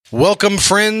Welcome,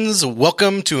 friends.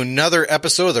 Welcome to another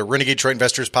episode of the Renegade Detroit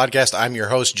Investors Podcast. I'm your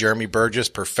host, Jeremy Burgess,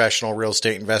 professional real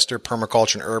estate investor,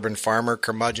 permaculture and urban farmer,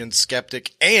 curmudgeon,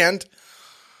 skeptic, and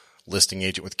listing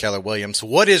agent with Keller Williams.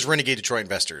 What is Renegade Detroit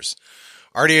Investors?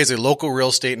 RDA is a local real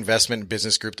estate investment and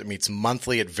business group that meets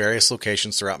monthly at various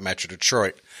locations throughout Metro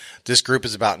Detroit. This group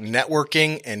is about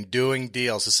networking and doing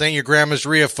deals. This ain't your grandma's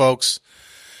Rhea, folks.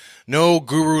 No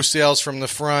guru sales from the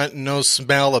front, no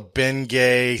smell of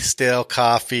Bengay, stale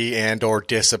coffee, and or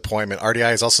disappointment.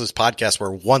 RDI is also this podcast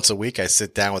where once a week I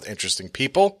sit down with interesting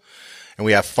people and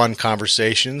we have fun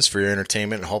conversations for your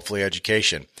entertainment and hopefully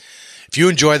education. If you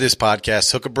enjoy this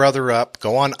podcast, hook a brother up,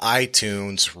 go on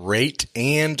iTunes, rate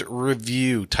and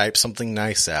review, type something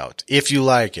nice out. If you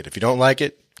like it. If you don't like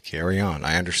it, carry on.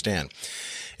 I understand.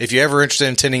 If you're ever interested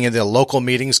in attending the local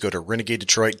meetings, go to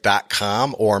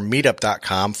renegadedetroit.com or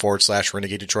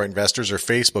meetup.com/Renegade Detroit Investors or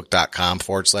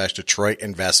Facebook.com/Detroit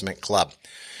Investment Club.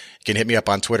 You can hit me up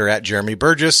on Twitter at Jeremy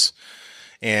Burgess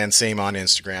and same on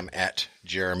Instagram at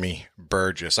Jeremy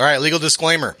Burgess. All right, legal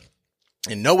disclaimer.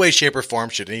 In no way, shape, or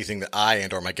form should anything that I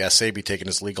and or my guests say be taken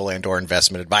as legal and or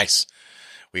investment advice.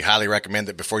 We highly recommend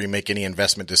that before you make any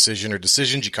investment decision or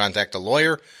decisions, you contact a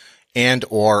lawyer and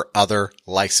or other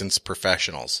licensed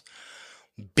professionals.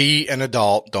 Be an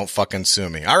adult. Don't fucking sue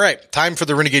me. All right. Time for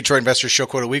the Renegade Detroit Investors Show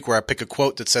Quote of the Week, where I pick a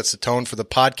quote that sets the tone for the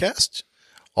podcast,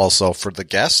 also for the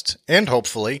guest, and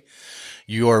hopefully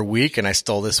your week. And I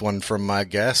stole this one from my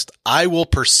guest. I will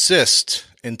persist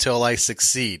until I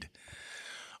succeed.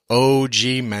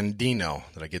 O.G. Mandino.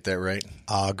 Did I get that right?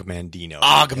 Og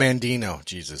Mandino.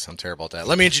 Jesus, I'm terrible at that.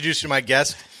 Let me introduce you to my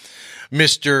guest,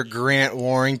 Mr. Grant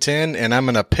Warrington, and I'm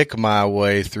going to pick my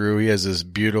way through. He has this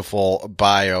beautiful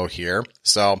bio here.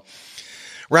 So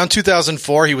around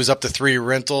 2004, he was up to 3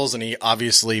 rentals, and he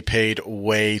obviously paid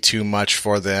way too much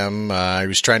for them. He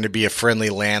was trying to be a friendly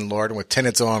landlord, and with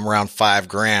tenants owing him around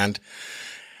 $5,000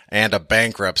 and a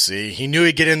bankruptcy, he knew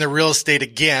he'd get into real estate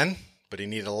again, but he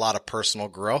needed a lot of personal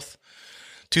growth.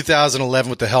 2011,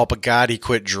 with the help of God, he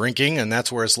quit drinking, and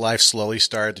that's where his life slowly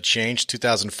started to change.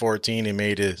 2014, he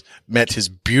met his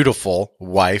beautiful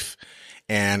wife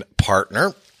and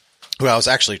partner, who I was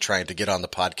actually trying to get on the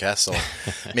podcast. So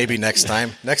maybe next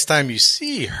time you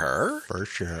see her, For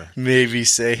sure, maybe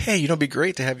say, hey, it'd be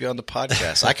great to have you on the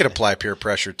podcast. I could apply peer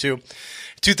pressure too.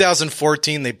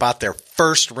 2014, they bought their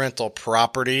first rental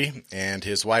property, and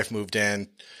his wife moved in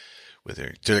with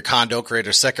her to the condo,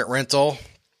 created a second rental.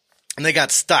 And they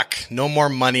got stuck. No more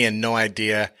money and no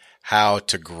idea how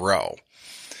to grow.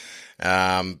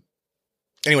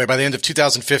 Anyway, by the end of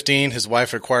 2015, his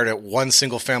wife acquired one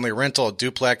single-family rental, a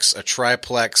duplex, a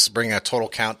triplex, bringing a total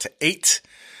count to 8.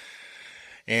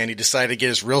 And he decided to get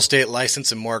his real estate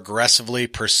license and more aggressively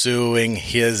pursuing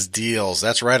his deals.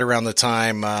 That's right around the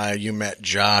time you met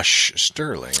Josh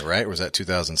Sterling, right? Or was that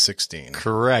 2016?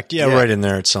 correct. Yeah, right in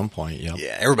there at some point. Yep.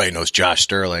 Yeah, everybody knows Josh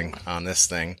Sterling on this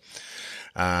thing.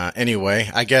 Anyway,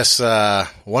 I guess,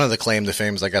 one of the claim to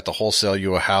fame is I got to wholesale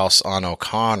you a house on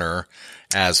O'Connor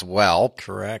as well.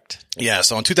 Correct. Yeah.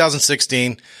 So in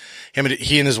 2016,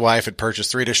 he and his wife had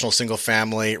purchased 3 additional single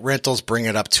family rentals, bringing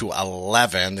it up to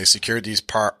 11. They secured these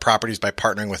properties by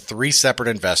partnering with 3 separate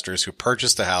investors who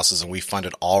purchased the houses, and we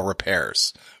funded all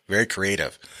repairs. Very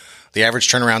creative. The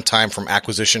average turnaround time from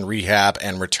acquisition, rehab,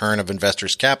 and return of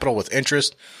investors' capital with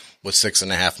interest was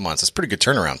 6.5 months. That's pretty good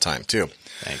turnaround time too.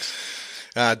 Thanks.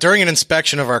 During an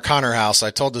inspection of our Connor house,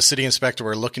 I told the city inspector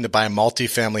we're looking to buy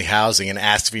multifamily housing and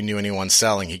asked if he knew anyone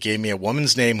selling. He gave me a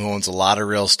woman's name who owns a lot of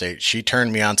real estate. She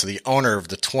turned me on to the owner of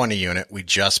the 20 unit we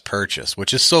just purchased,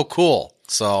 which is so cool.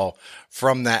 So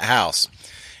from that house.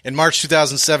 In March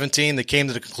 2017, they came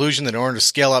to the conclusion that in order to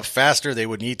scale up faster, they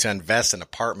would need to invest in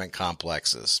apartment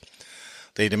complexes.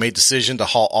 They made a decision to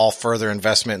halt all further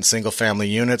investment in single family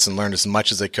units and learned as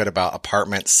much as they could about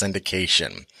apartment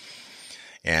syndication.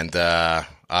 And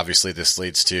obviously this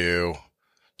leads to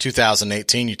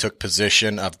 2018. You took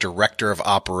position of Director of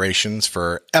Operations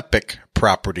for Epic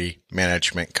Property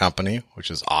Management Company,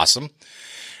 which is awesome.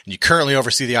 And you currently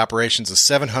oversee the operations of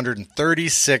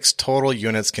 736 total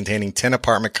units containing 10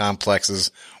 apartment complexes,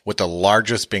 with the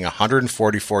largest being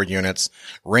 144 units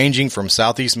ranging from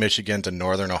Southeast Michigan to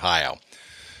Northern Ohio.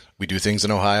 We do things in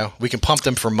Ohio. We can pump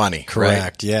them for money. Correct.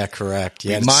 Right? Yeah, correct.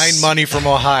 Yeah, we mine money from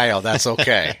Ohio. That's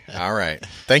okay. All right.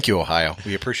 Thank you, Ohio.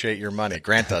 We appreciate your money.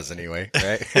 Grant does anyway,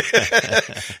 right?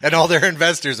 And all their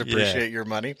investors appreciate your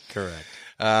money. Correct.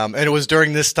 And it was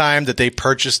during this time that they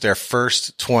purchased their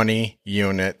first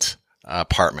 20-unit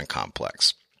apartment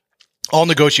complex. All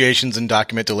negotiations and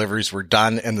document deliveries were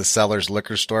done in the seller's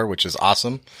liquor store, which is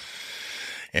awesome.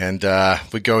 And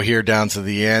we go here down to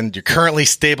the end. You're currently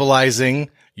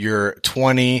stabilizing your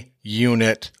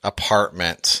 20-unit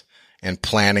apartment and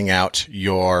planning out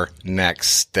your next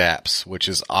steps, which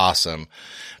is awesome.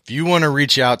 If you want to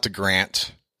reach out to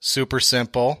Grant, super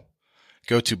simple.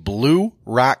 Go to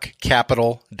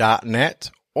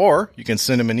bluerockcapital.net, or you can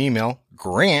send him an email,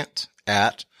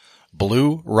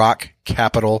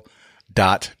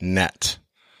 grant@bluerockcapital.net.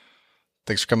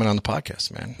 Thanks for coming on the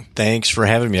podcast, man. Thanks for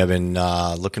having me. I've been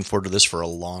looking forward to this for a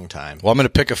long time. Well, I'm going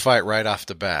to pick a fight right off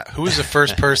the bat. Who was the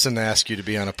first person to ask you to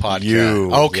be on a podcast?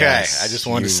 You. Okay. Yes, I just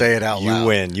wanted to say it out loud. You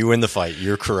win. You win the fight.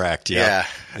 You're correct. Yep.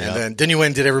 Yeah. And then you went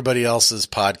and did everybody else's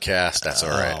podcast. That's all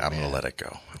right. I'm going to let it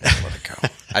go.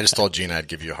 I just told Gina I'd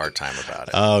give you a hard time about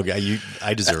it. Oh,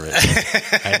 I deserve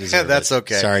it. I deserve That's it.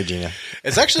 okay. Sorry, Gina.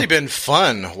 It's actually been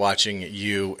fun watching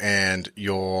you and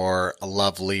your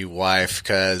lovely wife,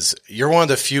 because you're one of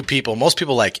the few people, most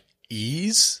people like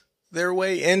ease their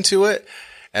way into it.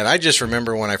 And I just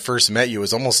remember when I first met you, it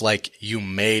was almost like you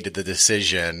made the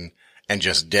decision and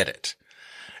just did it.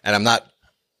 And I'm not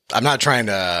trying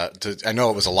to, I know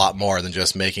it was a lot more than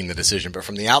just making the decision, but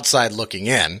from the outside looking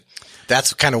in,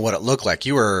 that's kind of what it looked like.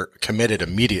 You were committed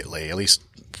immediately, at least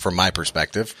from my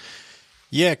perspective.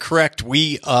 Yeah, correct.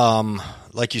 We,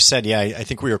 like you said, I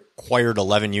think we acquired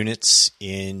 11 units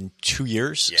in 2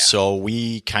 years. Yeah. So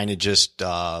we kind of just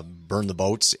burned the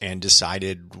boats and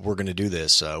decided we're going to do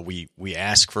this. We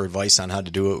asked for advice on how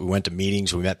to do it. We went to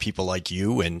meetings. We met people like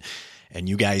you, and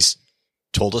you guys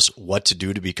told us what to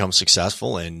do to become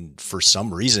successful. And for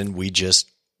some reason, we just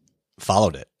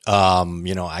followed it.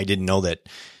 I didn't know that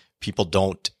people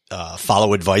don't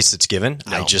follow advice that's given.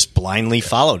 No. I just blindly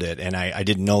followed it, and I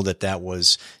didn't know that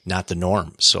was not the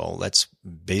norm. So that's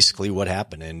basically what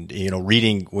happened. And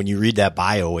when you read that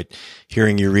bio,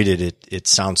 hearing you read it, it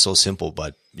sounds so simple,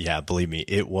 but yeah, believe me,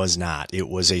 it was not. It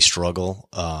was a struggle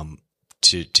to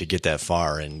get that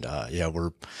far. And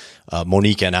we're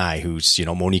Monique and I, who's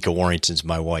Monica Warrington's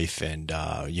my wife, and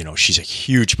she's a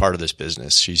huge part of this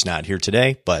business. She's not here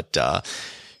today, but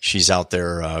she's out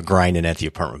there grinding at the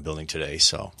apartment building today.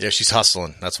 So yeah, she's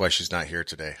hustling. That's why she's not here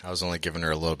today. I was only giving her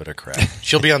a little bit of credit.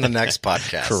 She'll be on the next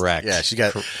podcast. Correct. Yeah,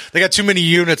 they got too many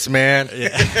units, man.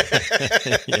 Yeah.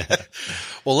 Yeah.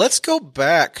 Well, let's go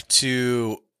back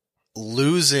to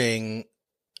losing,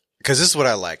 because this is what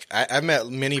I like. I've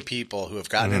met many people who have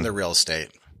gotten into real estate,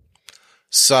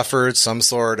 suffered some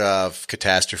sort of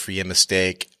catastrophe, a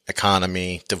mistake,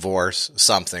 economy, divorce,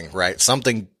 something, right?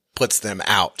 Something puts them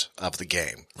out of the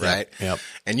game, right? Yep.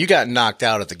 And you got knocked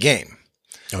out of the game.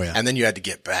 Oh, yeah. And then you had to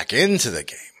get back into the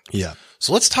game. Yeah.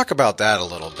 So let's talk about that a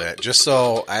little bit. Just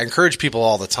so I encourage people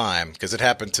all the time, because it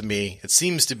happened to me. It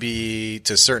seems to be,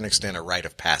 to a certain extent, a rite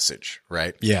of passage,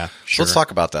 right? Yeah. Sure. So let's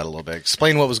talk about that a little bit.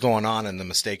 Explain what was going on and the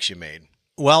mistakes you made.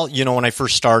 Well, when I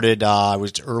first started, I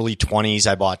was early 20s.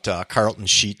 I bought Carlton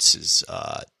Sheets'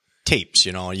 tapes.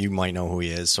 You might know who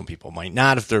he is. Some people might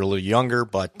not if they're a little younger,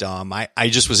 but I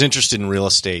just was interested in real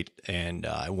estate, and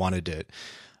I wanted to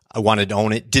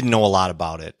own it. Didn't know a lot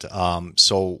about it.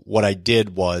 So what I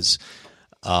did was,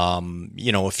 a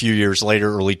few years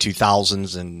later, early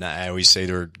 2000s, and I always say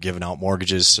they're giving out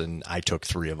mortgages, and I took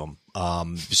 3 of them.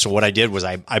 So what I did was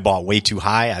I bought way too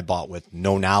high. I bought with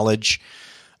no knowledge.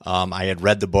 I had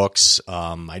read the books.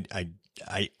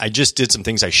 I just did some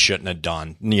things I shouldn't have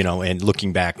done, and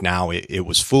looking back now, it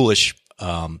was foolish.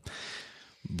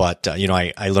 But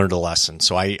I learned a lesson.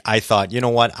 So I thought, you know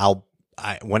what,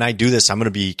 when I do this, I'm going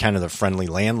to be kind of the friendly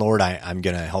landlord. I'm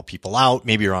going to help people out.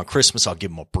 Maybe around Christmas, I'll give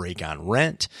them a break on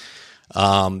rent.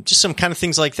 Just some kind of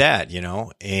things like that,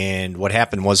 and what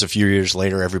happened was a few years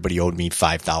later, everybody owed me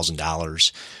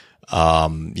 $5,000.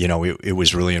 It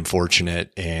was really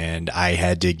unfortunate, and I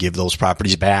had to give those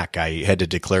properties back. I had to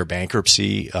declare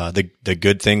bankruptcy. The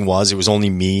good thing was it was only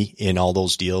me in all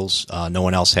those deals. No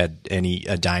one else had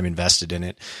a dime invested in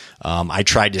it. I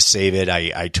tried to save it.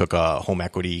 I took a home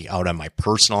equity out on my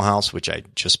personal house, which I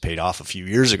just paid off a few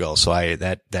years ago. So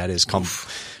that has come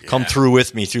through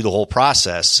with me through the whole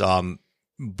process.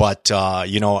 But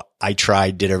I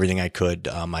tried, did everything I could.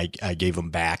 I gave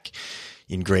them back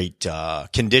in great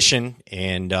condition,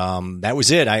 and that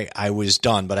was it. I was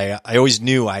done, but I always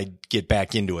knew I'd get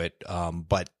back into it.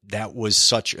 But that was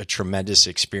such a tremendous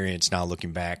experience. Now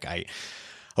looking back, I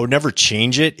would never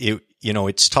change it.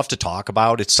 It's tough to talk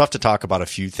about. It's tough to talk about a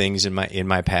few things in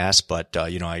my past, but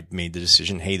I made the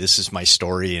decision. Hey, this is my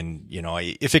story, and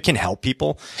if it can help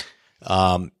people,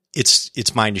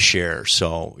 it's mine to share.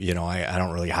 So I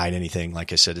don't really hide anything.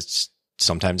 Like I said,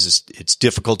 sometimes it's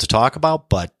difficult to talk about,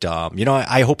 but,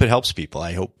 I hope it helps people.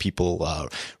 I hope people,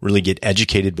 really get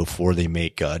educated before they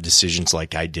make, decisions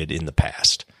like I did in the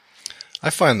past. I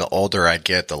find the older I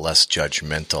get, the less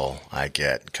judgmental I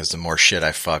get, because the more shit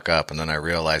I fuck up, and then I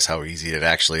realize how easy it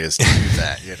actually is to do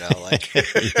that, you know, like.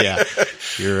 Yeah,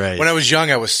 you're right. When I was young,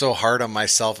 I was so hard on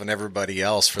myself and everybody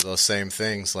else for those same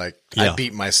things. Like, I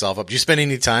beat myself up. Do you spend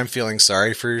any time feeling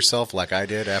sorry for yourself like I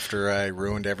did after I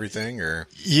ruined everything, or?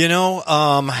 You know,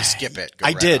 you skip it.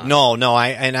 I did. No,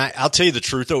 I'll tell you the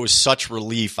truth. It was such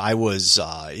relief. I was,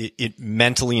 it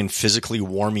mentally and physically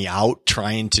wore me out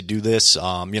trying to do this.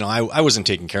 You know, I wasn't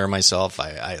taking care of myself.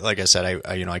 Like I said,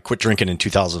 I quit drinking in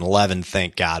 2011.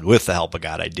 Thank God, with the help of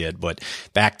God, I did. But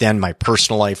back then, my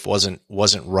personal life wasn't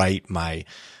right.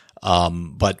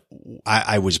 But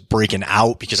I was breaking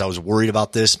out because I was worried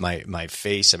about this. My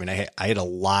face. I mean, I had a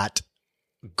lot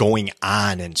going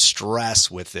on and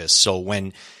stress with this. So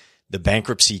when the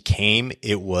bankruptcy came,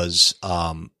 it was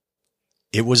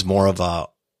more of a,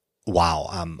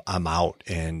 wow, I'm out.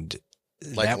 And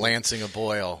like lancing a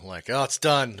boil, like, oh, it's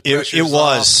done. It was.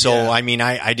 Off. So, yeah. I mean,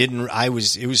 it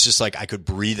was just like I could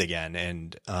breathe again.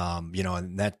 And, you know,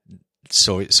 and that,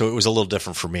 so it was a little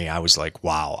different for me. I was like,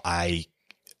 wow, I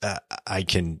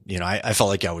can, you know, I felt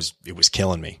like it was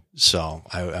killing me. So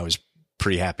I was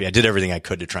pretty happy. I did everything I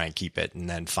could to try and keep it. And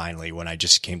then finally, when I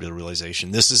just came to the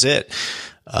realization, this is it.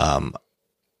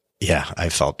 Yeah, I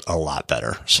felt a lot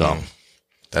better. So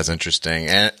that's interesting.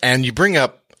 And you bring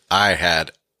up, I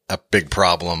had a big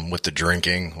problem with the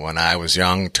drinking when I was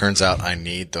young. Turns out I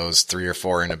need those 3 or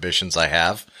 4 inhibitions I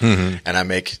have. Mm-hmm. And I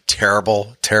make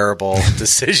terrible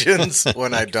decisions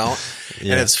when I don't.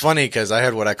 Yeah. And it's funny because I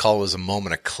had what I call was a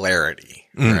moment of clarity,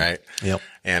 right? Yep.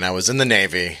 And I was in the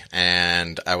Navy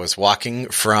and I was walking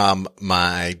from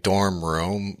my dorm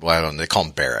room. Well, I don't know, they call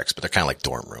them barracks, but they're kind of like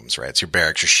dorm rooms, right? It's your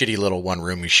barracks, your shitty little one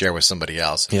room you share with somebody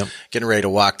else. Yep. Getting ready to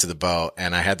walk to the boat.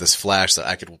 And I had this flash that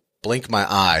I could blink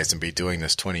my eyes and be doing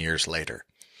this 20 years later.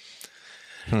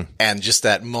 And just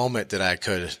that moment that I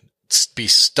could be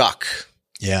stuck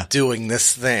doing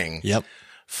this thing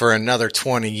for another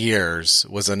 20 years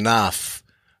was enough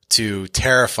to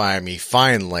terrify me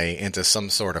finally into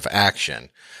some sort of action.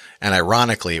 And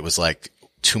ironically, it was like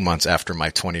 2 months after my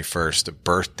 21st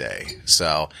birthday.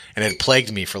 So, and it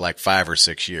plagued me for like 5 or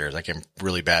 6 years. I came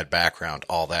really bad background,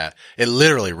 all that. It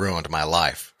literally ruined my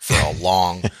life for a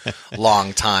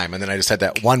long time. And then I just had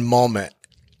that one moment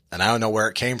and I don't know where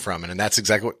it came from. And that's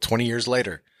exactly what 20 years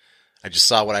later, I just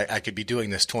saw what I could be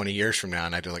doing this 20 years from now.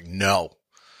 And I'd be like, no.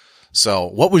 So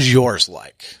what was yours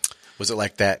like? Was it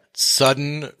like that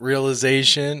sudden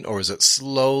realization, or was it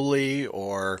slowly,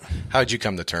 or how did you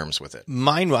come to terms with it?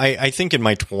 Mine, I think in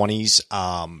my 20s,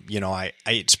 you know,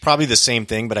 it's probably the same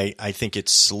thing, but I think it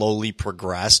slowly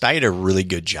progressed. I had a really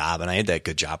good job, and I had that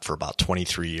good job for about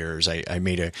 23 years. I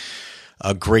made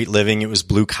a great living. It was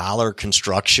blue collar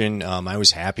construction. I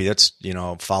was happy. That's, you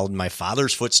know, followed my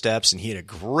father's footsteps, and he had a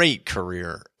great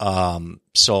career.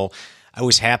 So I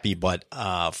was happy, but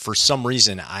for some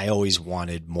reason I always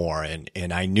wanted more,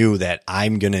 and I knew that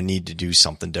I'm going to need to do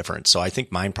something different. So I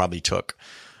think mine probably took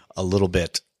a little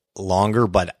bit longer,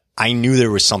 but I knew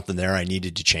there was something there I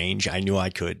needed to change. I knew I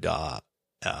could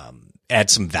add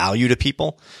some value to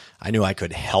people. I knew I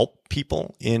could help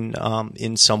people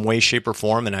in some way, shape, or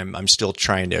form, and I'm still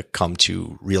trying to come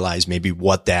to realize maybe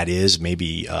what that is.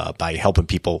 Maybe by helping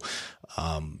people,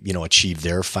 you know, achieve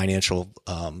their financial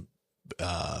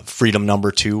freedom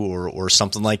number 2 or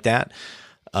something like that.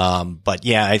 But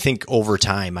yeah, I think over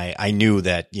time, I knew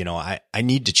that, you know, I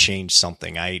need to change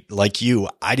something. Like you,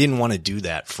 I didn't want to do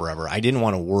that forever. I didn't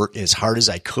want to work as hard as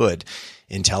I could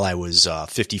until I was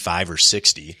 55 or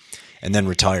 60 and then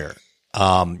retire.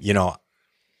 You know,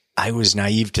 I was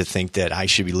naive to think that I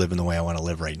should be living the way I want to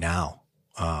live right now.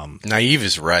 Naive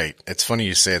is right. It's funny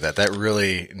you say that. That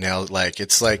really nailed, like,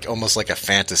 it's like almost like a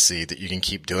fantasy that you can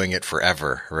keep doing it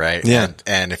forever, right? Yeah.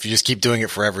 And if you just keep doing it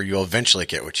forever, you'll eventually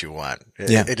get what you want.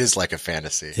 It is like a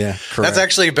fantasy. Yeah. Correct. That's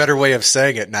actually a better way of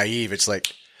saying it. Naive. It's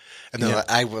like, and then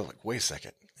I will like, wait a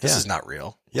second. This is not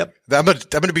real. Yep. I'm going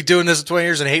to be doing this in 20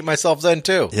 years and hate myself then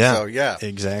too. Yeah. So yeah.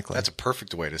 Exactly. That's a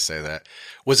perfect way to say that.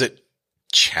 Was it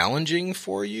challenging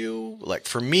for you? Like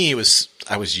for me,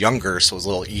 I was younger, so it was a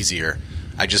little easier.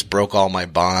 I just broke all my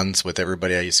bonds with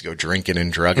everybody I used to go drinking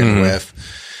and drugging with.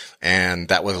 And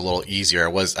that was a little easier. I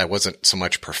wasn't so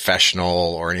much professional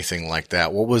or anything like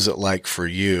that. What was it like for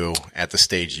you at the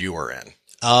stage you were in?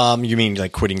 You mean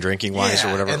like quitting drinking wise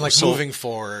or whatever? And like moving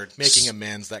forward, making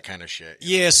amends, that kind of shit.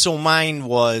 Yeah. So mine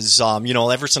was, you know,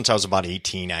 ever since I was about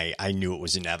 18, I knew it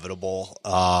was inevitable.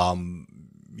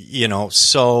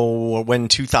 So when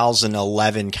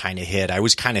 2011 kind of hit, I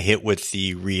was kind of hit with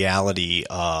the reality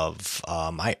of,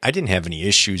 I didn't have any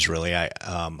issues really.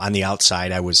 On the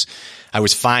outside, I was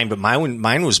fine, but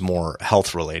mine was more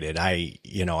health related. I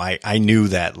knew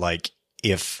that like,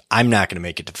 if I'm not going to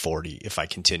make it to 40, if I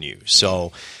continue.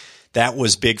 So that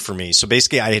was big for me. So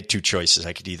basically I had two choices.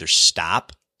 I could either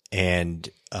stop and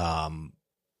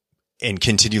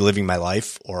continue living my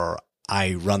life, or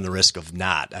I run the risk of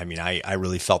not. I mean, I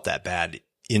really felt that bad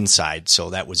inside. So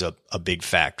that was a big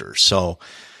factor. So,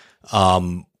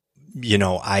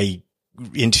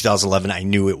 in 2011, I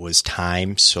knew it was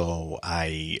time. So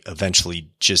I eventually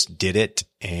just did it.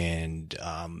 And,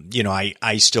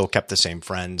 I still kept the same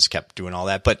friends, kept doing all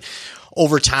that. But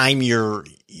over time,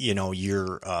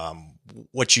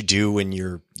 what you do and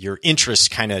your interests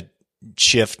kind of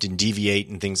shift and deviate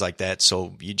and things like that.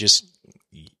 So you just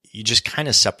kind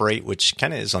of separate, which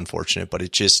kind of is unfortunate, but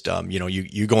it just,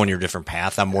 you go on your different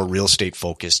path. I'm more real estate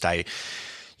focused. I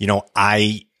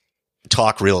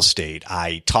talk real estate.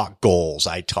 I talk goals.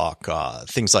 I talk,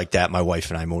 things like that. My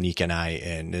wife and I, Monique and I,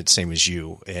 and it's same as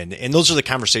you. And those are the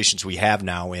conversations we have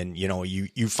now. And,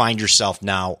 you find yourself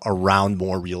now around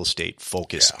more real estate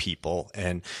focused people,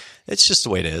 and it's just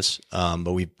the way it is.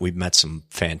 But we've met some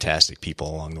fantastic people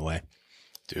along the way.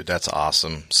 Dude, that's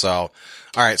awesome. So, all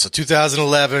right. So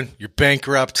 2011, you're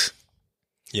bankrupt.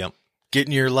 Yep.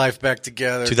 Getting your life back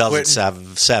together.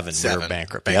 2007, we were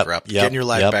bankrupt. Yep. Getting your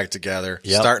life back together.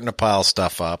 Yep. Starting to pile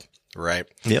stuff up. Right.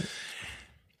 Yep.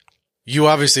 You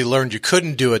obviously learned you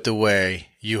couldn't do it the way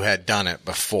you had done it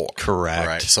before. Correct.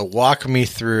 Right. So walk me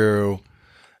through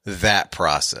that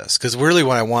process. Because really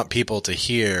what I want people to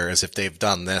hear is if they've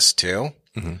done this too,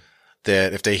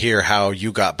 that if they hear how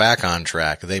you got back on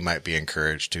track, they might be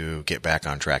encouraged to get back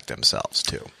on track themselves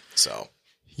too. So.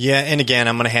 Yeah. And again,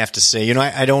 I'm going to have to say,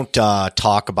 I don't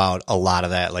talk about a lot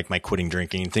of that, like my quitting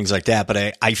drinking and things like that,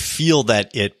 but I feel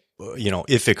that it,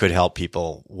 if it could help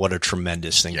people, what a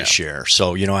tremendous thing to share.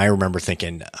 So, I remember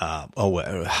thinking,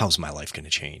 how's my life going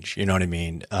to change? You know what I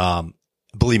mean?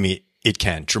 Believe me, it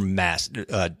can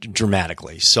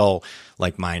dramatically. So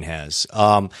like mine has.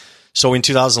 So in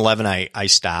 2011, I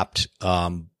stopped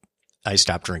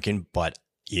drinking, but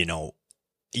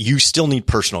you still need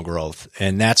personal growth.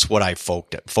 And that's what I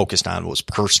focused on, was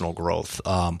personal growth.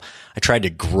 I tried to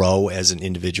grow as an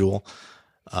individual.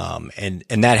 And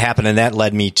that happened, and that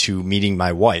led me to meeting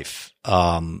my wife.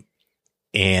 And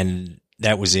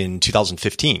that was in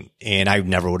 2015. And I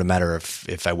never would have met her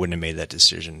if I wouldn't have made that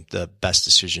decision. The best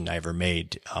decision I ever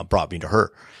made, brought me to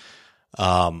her.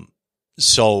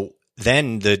 So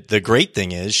then the great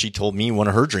thing is, she told me one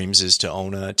of her dreams is to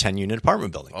own a 10-unit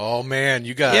apartment building. Oh man,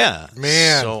 you got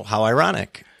man. So how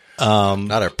ironic.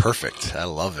 Not a perfect. I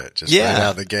love it. Just right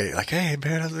out of the gate. Like, hey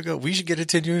man, how's it go? We should get a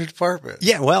 10-unit apartment.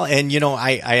 Yeah. Well, and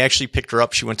I actually picked her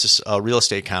up. She went to a real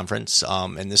estate conference.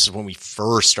 And this is when we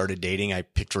first started dating. I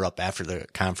picked her up after the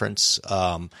conference.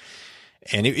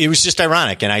 And it was just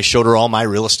ironic. And I showed her all my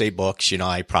real estate books.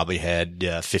 I probably had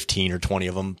 15 or 20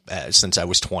 of them since I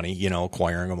was 20,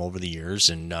 acquiring them over the years.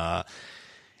 And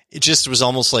it just was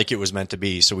almost like it was meant to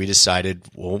be. So we decided,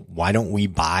 well, why don't we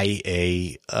buy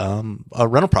a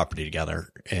rental property together?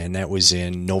 And that was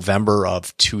in November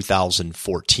of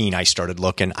 2014. I started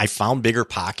looking. I found bigger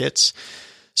pockets.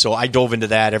 So I dove into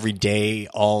that every day,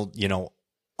 all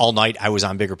night. I was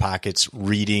on Bigger Pockets,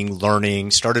 reading,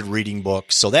 learning, started reading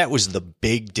books. So that was the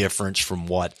big difference from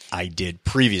what I did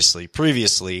previously.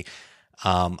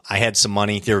 I had some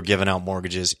money. They were giving out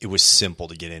mortgages. It was simple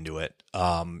to get into it.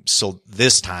 So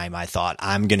this time I thought,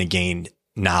 I'm going to gain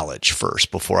knowledge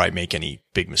first before I make any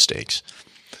big mistakes.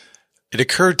 It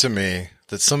occurred to me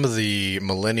that some of the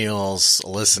millennials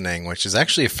listening, which is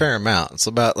actually a fair amount, it's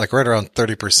about like right around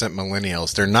 30%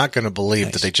 millennials, they're not going to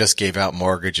believe that they just gave out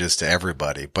mortgages to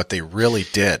everybody, but they really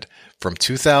did. From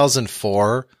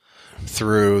 2004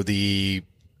 through the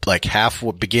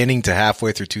beginning to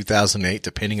halfway through 2008,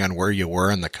 depending on where you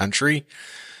were in the country,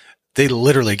 they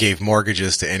literally gave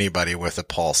mortgages to anybody with a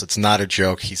pulse. It's not a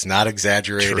joke. He's not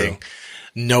exaggerating. True.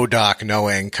 No doc, no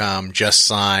income, just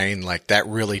sign. Like that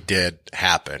really did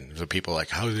happen. So people are like,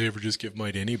 how did they ever just give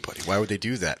money to anybody? Why would they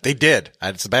do that? They did.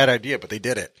 It's a bad idea, but they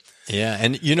did it. Yeah.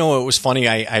 And it was funny.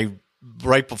 I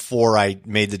right before I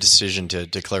made the decision to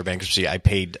declare bankruptcy, I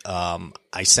paid,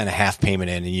 I sent a half payment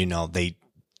in, and they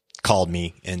called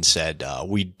me and said,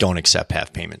 we don't accept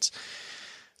half payments.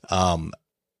 And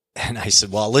I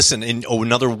said, well, listen, in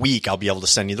another week, I'll be able to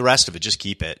send you the rest of it. Just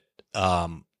keep it.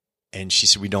 And she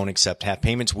said, we don't accept half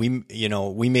payments. We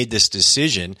made this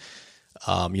decision.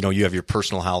 You have your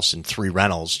personal house and 3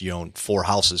 rentals. You own 4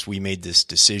 houses. We made this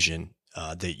decision,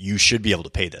 that you should be able to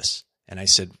pay this. And I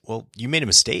said, well, you made a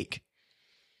mistake.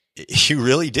 You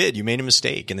really did. You made a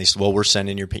mistake. And they said, well, we're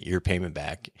sending your payment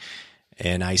back.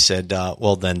 And I said,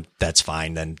 well, then that's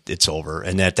fine. Then it's over.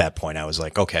 And at that point I was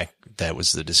like, okay, that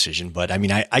was the decision. But I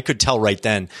mean, I could tell right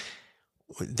then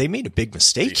they made a big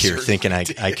mistake here thinking I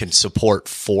can support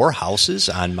 4 houses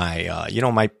on my,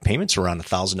 my payments are around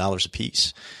 $1,000 a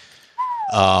piece.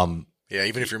 Yeah,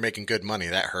 even if you're making good money,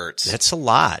 that hurts. That's a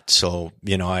lot. So,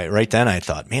 right then I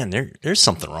thought, man, there's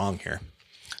something wrong here.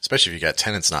 Especially if you got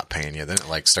tenants not paying you, then it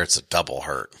like starts to double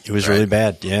hurt. It was really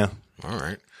bad. Yeah. All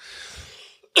right.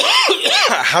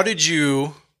 How did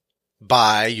you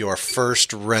buy your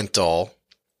first rental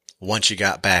once you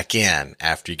got back in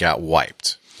after you got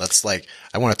wiped?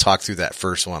 I want to talk through that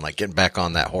first one, like getting back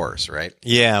on that horse, right?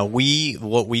 Yeah.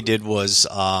 What we did was,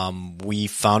 we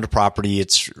found a property.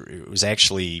 It was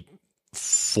actually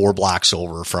 4 blocks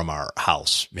over from our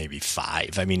house, maybe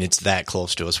 5. I mean, it's that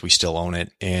close to us. We still own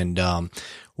it. And,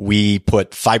 we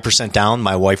put 5% down.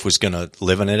 My wife was going to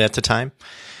live in it at the time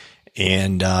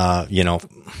and,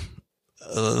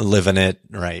 live in it.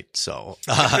 Right. So,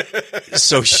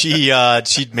 so she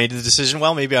made the decision,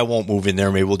 well, maybe I won't move in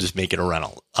there. Maybe we'll just make it a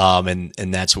rental.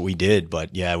 And that's what we did.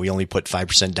 But yeah, we only put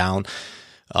 5% down.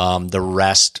 The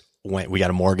rest we got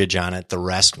a mortgage on it. The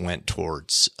rest went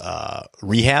towards,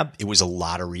 rehab. It was a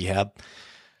lot of rehab.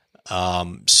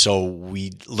 So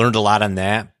we learned a lot on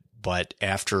that, but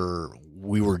after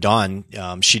we were done,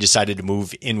 she decided to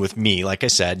move in with me, like I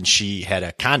said, and she had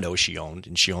a condo she owned,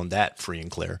 and she owned that free and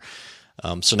clear.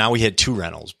 So now we had 2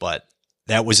 rentals, but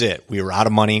that was it. We were out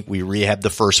of money. We rehabbed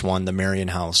the first one, the Marion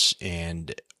house,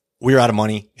 and we were out of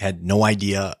money, had no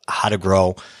idea how to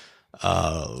grow.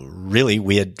 Really,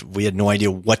 we had no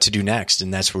idea what to do next,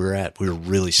 and that's where we're at. We were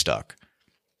really stuck.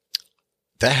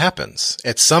 That happens.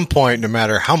 At some point, no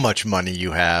matter how much money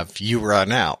you have, you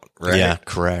run out, right? Yeah,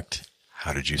 correct.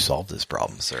 How did you solve this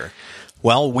problem, sir?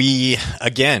 Well, we,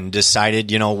 again,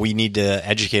 decided, we need to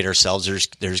educate ourselves.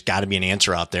 There's got to be an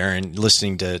answer out there. And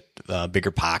listening to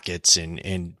Bigger Pockets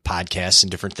and podcasts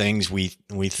and different things, we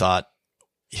thought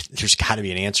there's got to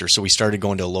be an answer. So we started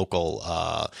going to local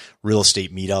real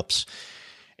estate meetups.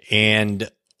 And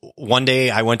one day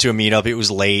I went to a meetup. It was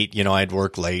late. I'd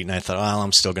worked late, and I thought, well,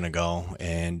 I'm still going to go.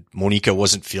 And Monica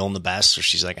wasn't feeling the best. So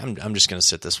she's like, I'm just going to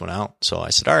sit this one out. So I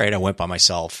said, all right. I went by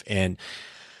myself. And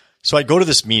so I go to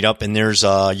this meetup, and there's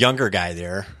a younger guy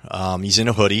there. He's in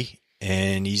a hoodie,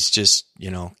 and he's just,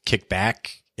 kicked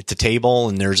back at the table.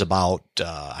 And there's about,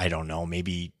 I don't know,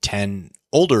 maybe 10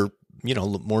 older,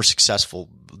 more successful,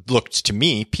 looked to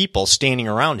me, people standing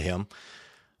around him,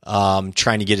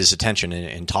 trying to get his attention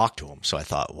and talk to him. So I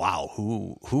thought, wow,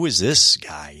 who is this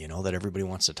guy, that everybody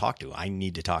wants to talk to? I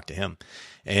need to talk to him.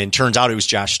 And turns out it was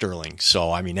Josh Sterling.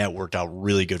 So, I mean, that worked out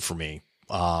really good for me.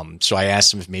 So I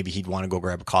asked him if maybe he'd want to go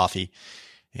grab a coffee,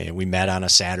 and we met on a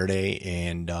Saturday,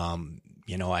 and,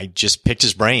 I just picked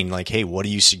his brain, like, hey, what do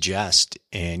you suggest?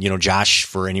 And, Josh,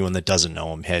 for anyone that doesn't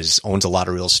know him, owns a lot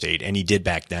of real estate, and he did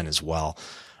back then as well.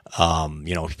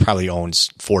 He probably owns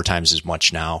 4 times as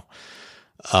much now.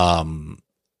 And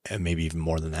maybe even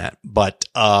more than that. But,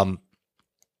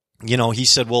 he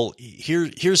said, well,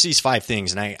 here's these 5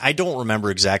 things. And I don't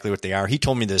remember exactly what they are. He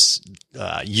told me this,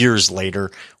 years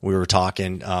later. We were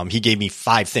talking. He gave me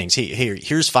 5 things. Hey,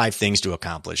 here's 5 things to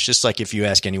accomplish. Just like if you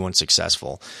ask anyone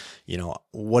successful,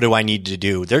 what do I need to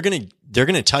do? They're going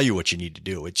to tell you what you need to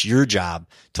do. It's your job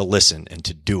to listen and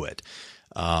to do it.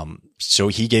 So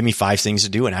he gave me 5 things to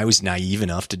do, and I was naive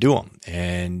enough to do them.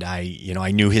 And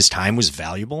I knew his time was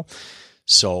valuable,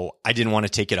 so I didn't want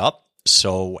to take it up.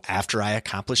 So after I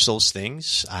accomplished those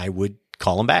things, I would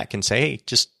call him back and say, hey,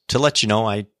 just to let you know,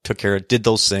 I took care of, did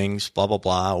those things, blah, blah,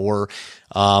 blah. Or,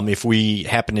 if we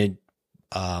happen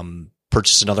to,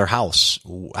 purchase another house,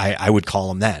 I would call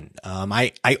him then.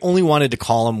 I only wanted to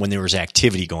call him when there was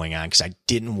activity going on, because I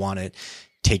didn't want to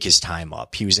take his time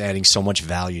up. He was adding so much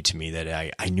value to me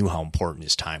that I knew how important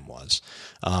his time was.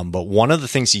 But one of the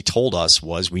things he told us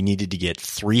was we needed to get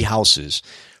 3 houses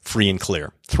free and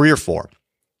clear, 3 or 4.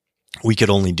 We could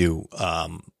only do,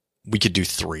 we could do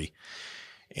 3.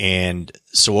 And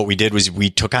so what we did was we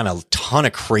took on a ton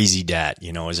of crazy debt,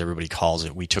 as everybody calls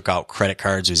it. We took out credit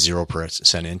cards with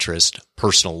 0% interest,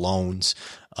 personal loans.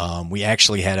 We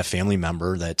actually had a family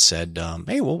member that said,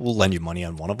 hey, we'll lend you money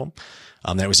on one of them.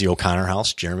 That was the O'Connor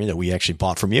house, Jeremy, that we actually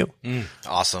bought from you.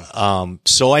 Awesome.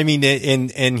 So I mean,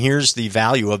 and here's the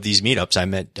value of these meetups.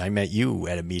 I met you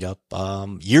at a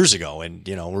meetup, years ago, and,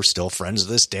 we're still friends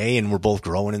to this day, and we're both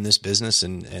growing in this business.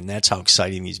 And that's how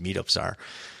exciting these meetups are.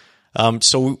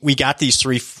 So we got these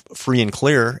 3 free and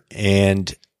clear,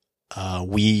 and,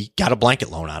 we got a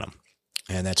blanket loan on them,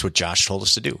 and that's what Josh told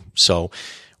us to do. So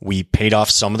We paid off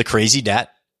some of the crazy debt,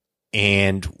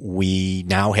 and we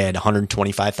now had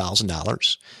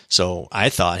 $125,000. So I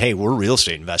thought, hey, we're real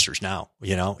estate investors now.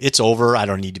 It's over. I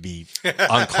don't need to be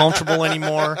uncomfortable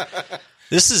anymore.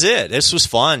 This is it. This was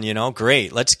fun,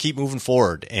 great. Let's keep moving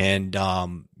forward. And,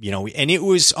 and it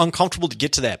was uncomfortable to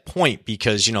get to that point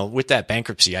because, with that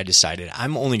bankruptcy, I decided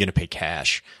I'm only going to pay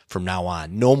cash from now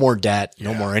on. No more debt,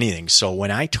 no more anything. So when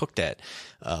I took that,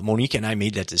 Monique and I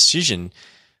made that decision,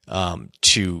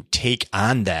 to take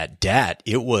on that debt,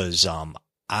 it was,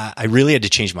 I really had to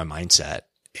change my mindset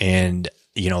and,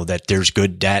 that there's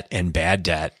good debt and bad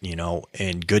debt,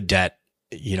 and good debt,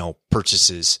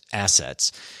 purchases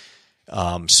assets.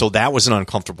 So that was an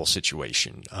uncomfortable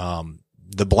situation.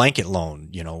 The blanket loan,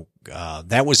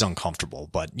 that was uncomfortable,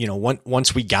 but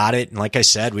once we got it, and like I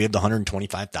said, we have the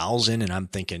 125,000 and I'm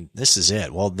thinking, this is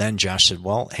it. Well, then Josh said,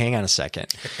 well, hang on a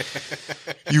second.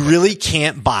 You really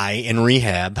can't buy and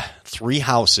rehab 3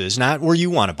 houses, not where you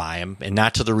want to buy them and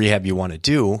not to the rehab you want to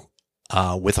do,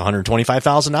 with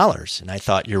 $125,000. And I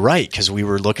thought, you're right. Cause we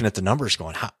were looking at the numbers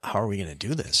going, how are we going to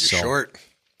do this? You're short.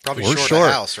 Probably short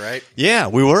a house, right? Yeah,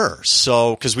 we were.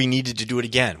 So, because we needed to do it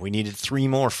again. We needed 3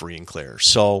 more free and clear.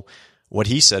 So what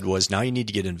he said was, now you need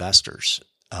to get investors.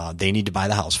 They need to buy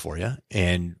the house for you.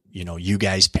 And, you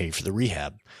guys pay for the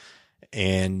rehab.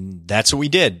 And that's what we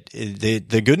did.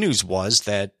 The good news was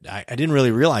that I didn't really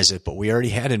realize it, but we already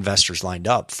had investors lined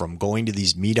up from going to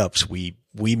these meetups.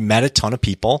 We met a ton of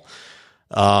people,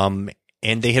 and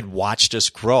they had watched us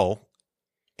grow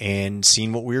and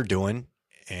seen what we were doing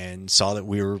and saw that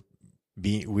we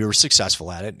were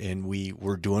successful at it and we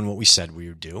were doing what we said we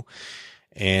would do.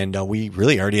 And, we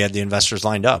really already had the investors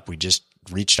lined up. We just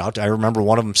reached out. I remember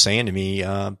one of them saying to me,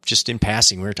 just in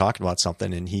passing, we were talking about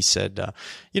something and he said,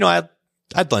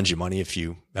 I'd lend you money if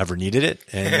you ever needed it.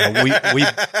 And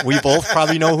we both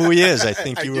probably know who he is. I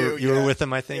think you were with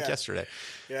him, yesterday.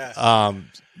 Yeah.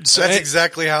 So that's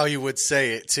exactly how you would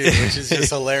say it too, which is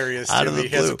just hilarious to me.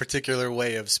 He has a particular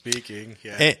way of speaking.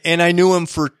 Yeah. And I knew him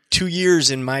for 2 years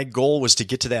and my goal was to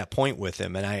get to that point with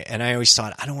him. And I always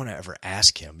thought, I don't want to ever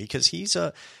ask him because he's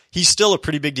still a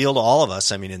pretty big deal to all of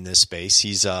us. I mean, in this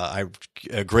space, I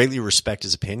greatly respect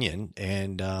his opinion.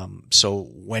 And, so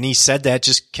when he said that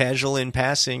just casual in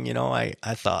passing, I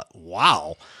thought,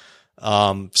 wow.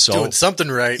 So doing something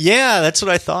right. Yeah, that's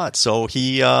what I thought. So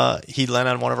he lent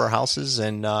on one of our houses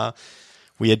and,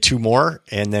 we had 2 more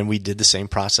and then we did the same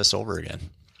process over again.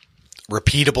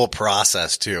 Repeatable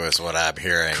process too is what I'm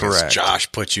hearing. Correct.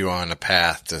 Josh put you on a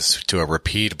path to a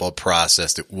repeatable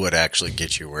process that would actually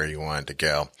get you where you wanted to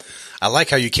go. I like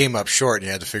how you came up short and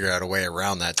you had to figure out a way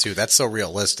around that too. That's so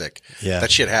realistic. Yeah.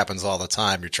 That shit happens all the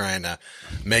time. You're trying to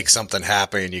make something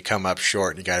happen and you come up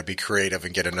short and you got to be creative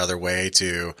and get another way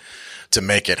to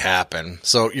make it happen.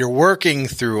 So you're working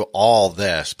through all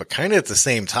this, but kind of at the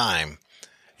same time,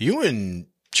 you and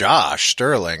Josh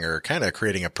Sterling are kind of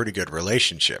creating a pretty good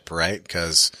relationship, right?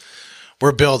 Because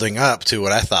we're building up to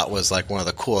what I thought was like one of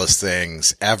the coolest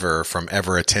things ever from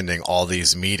ever attending all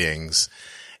these meetings,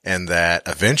 and that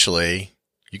eventually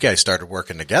you guys started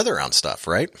working together on stuff,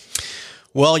 right?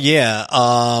 Well, yeah.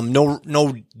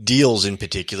 No deals in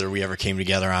particular we ever came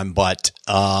together on, but,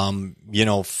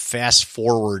 fast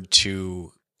forward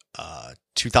to,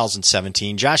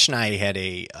 2017, Josh and I had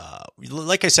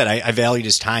like I said, I valued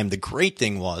his time. The great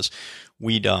thing was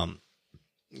we'd go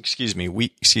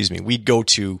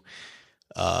to,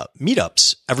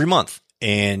 meetups every month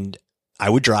and I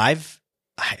would drive.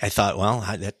 I thought, well,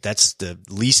 that's the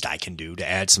least I can do to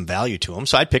add some value to them.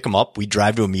 So I'd pick them up. We'd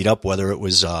drive to a meetup, whether it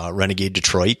was, Renegade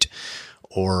Detroit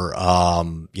or,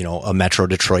 a Metro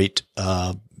Detroit,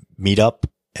 meetup.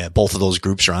 Both of those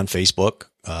groups are on Facebook.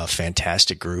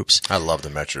 Fantastic groups. I love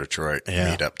the Metro Detroit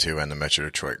meetup too, and the Metro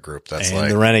Detroit group. That's and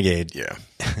the Renegade. Yeah.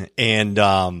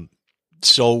 And,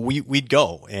 so we'd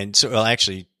go. And so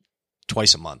actually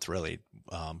twice a month, really,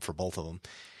 for both of them.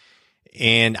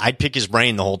 And I'd pick his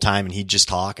brain the whole time and he'd just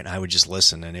talk and I would just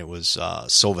listen. And it was,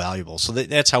 so valuable. So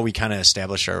that's how we kind of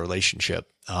established our relationship,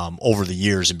 over the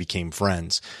years and became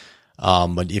friends.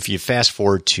 But if you fast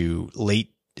forward to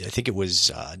late, I think it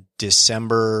was,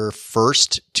 December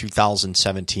 1st,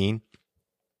 2017.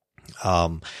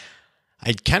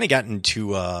 I'd kind of gotten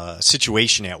into a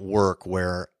situation at work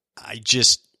where I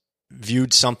just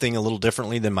viewed something a little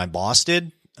differently than my boss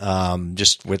did,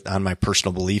 just on my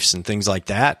personal beliefs and things like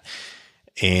that.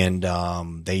 And,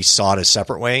 they saw it a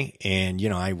separate way. And,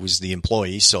 I was the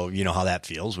employee. So you know how that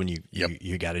feels when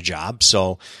you got a job.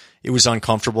 So it was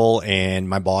uncomfortable and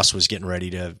my boss was getting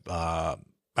ready to,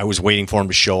 I was waiting for him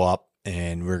to show up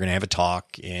and we were going to have a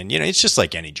talk and, it's just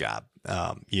like any job,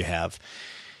 you have.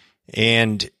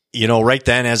 And right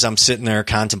then as I'm sitting there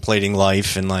contemplating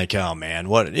life and like, oh man,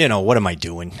 what am I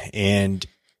doing? And,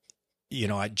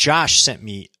 Josh sent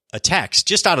me a text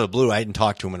just out of the blue. I hadn't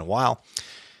talked to him in a while.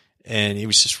 And it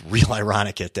was just real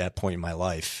ironic at that point in my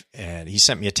life. And he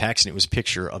sent me a text, and it was a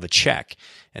picture of a check.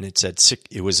 And it said,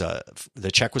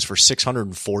 the check was for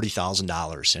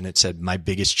 $640,000. And it said, my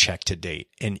biggest check to date.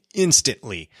 And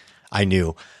instantly I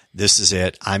knew, this is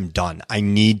it. I'm done. I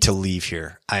need to leave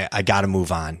here. I got to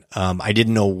move on. I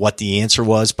didn't know what the answer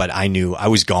was, but I knew I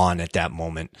was gone at that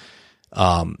moment.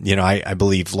 I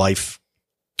believe life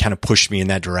kind of pushed me in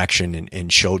that direction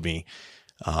and showed me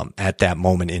at that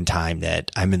moment in time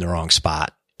that I'm in the wrong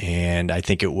spot. And I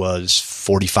think it was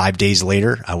 45 days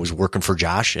later, I was working for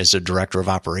Josh as a director of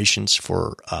operations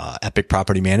for Epic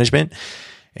Property Management,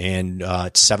 and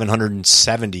it's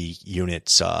 770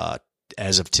 units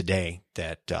as of today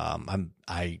that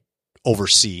I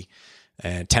oversee,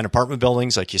 and 10 apartment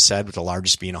buildings, like you said, with the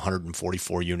largest being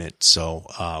 144 units.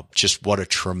 So just what a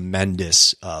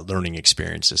tremendous learning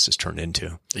experience this has turned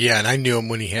into. Yeah, and I knew him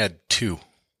when he had 2.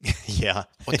 Yeah.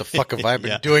 What the fuck have I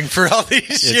been doing for all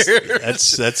these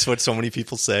years? That's what so many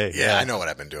people say. Yeah, I know what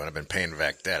I've been doing. I've been paying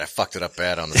back debt. I fucked it up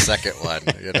bad on the second one,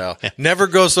 Never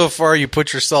go so far you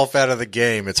put yourself out of the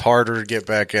game. It's harder to get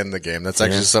back in the game. That's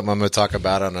actually something I'm going to talk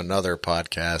about on another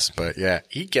podcast. But yeah,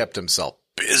 he kept himself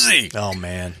busy. Oh,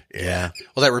 man. Yeah.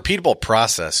 Well, that repeatable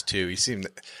process, too. You seem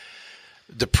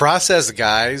the process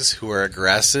guys who are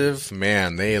aggressive,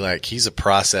 man, he's a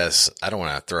process. I don't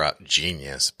want to throw out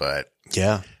genius, but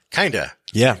yeah. Kinda.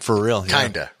 Yeah, for real. Yeah.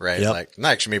 Kinda, right?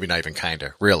 Yep. Maybe not even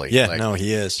kinda, really. Yeah, no,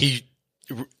 he is. He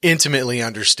intimately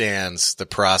understands the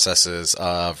processes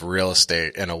of real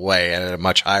estate in a way and at a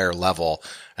much higher level.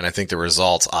 And I think the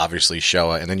results obviously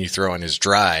show it. And then you throw in his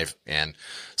drive, and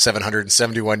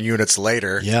 771 units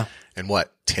later. Yeah. In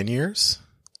what, 10 years?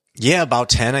 Yeah, about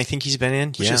 10, I think he's been in.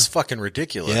 Which is fucking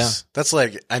ridiculous. Yeah. That's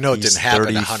I know it didn't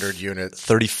happen 100 units.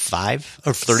 35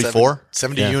 or 34?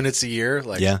 70 units a year.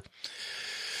 Yeah.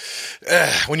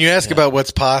 When you ask about what's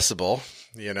possible,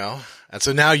 and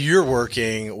so now you're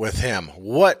working with him.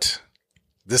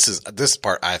 This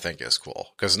part I think is cool,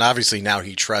 because obviously now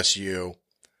he trusts you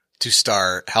to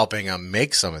start helping him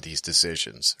make some of these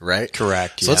decisions, right?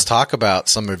 Correct. So let's talk about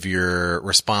some of your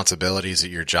responsibilities at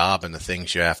your job and the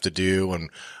things you have to do and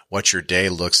what your day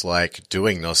looks like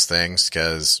doing those things,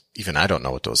 because even I don't know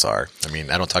what those are. I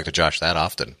mean, I don't talk to Josh that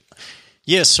often.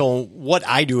 Yeah. So what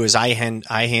I do is I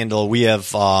handle, we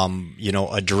have,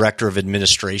 a director of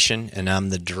administration, and I'm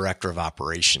the director of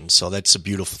operations. So that's a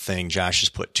beautiful thing. Josh has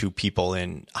put 2 people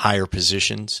in higher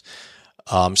positions.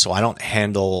 So I don't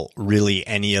handle really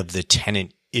any of the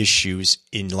tenant issues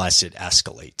unless it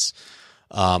escalates.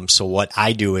 So what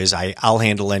I do is I'll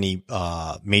handle any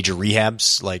major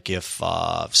rehabs. Like if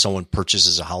someone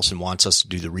purchases a house and wants us to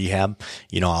do the rehab,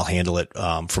 I'll handle it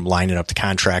from lining up the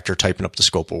contractor, typing up the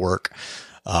scope of work,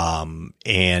 and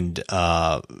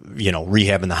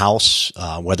rehabbing the house.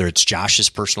 Whether it's Josh's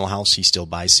personal house, he still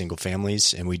buys single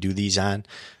families, and we do these on,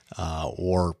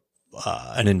 or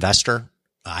an investor.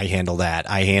 I handle that.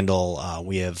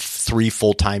 We have 3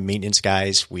 full-time maintenance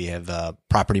guys. We have a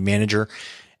property manager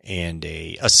and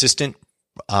a assistant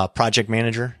project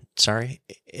manager.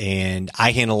 And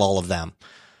I handle all of them.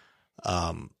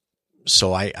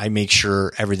 So I make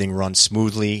sure everything runs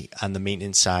smoothly on the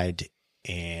maintenance side.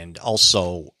 And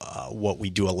also, what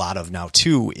we do a lot of now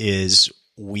too is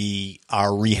we are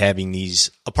rehabbing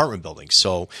these apartment buildings.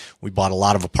 So we bought a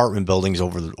lot of apartment buildings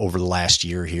over the last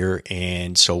year here.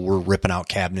 And so we're ripping out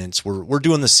cabinets. We're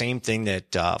doing the same thing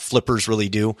that flippers really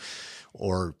do,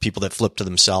 or people that flip to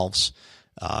themselves.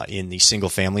 In the single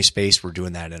family space, we're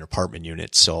doing that in apartment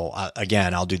units. So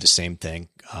again, I'll do the same thing,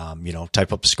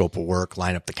 type up a scope of work,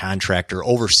 line up the contractor,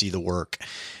 oversee the work.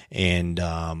 And,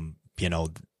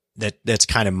 that's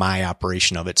kind of my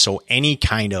operation of it. So any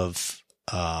kind of,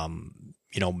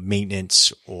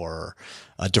 maintenance or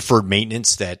deferred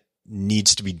maintenance that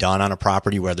needs to be done on a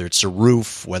property, whether it's a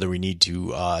roof, whether we need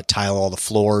to tile all the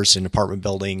floors in apartment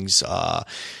buildings,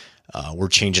 we're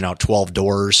changing out 12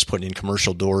 doors, putting in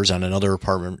commercial doors on another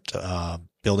apartment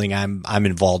building. I'm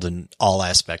involved in all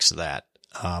aspects of that.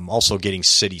 Also getting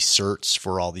city certs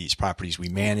for all these properties we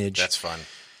manage. That's fun.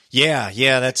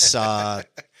 Yeah, that's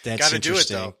Gotta interesting. Do it,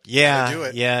 though. Yeah, do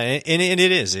it. Yeah, and it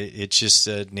is. It's just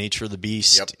the nature of the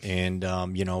beast. Yep. And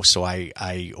so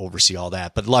I oversee all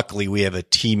that. But luckily, we have a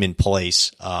team in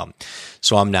place,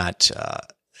 so I'm not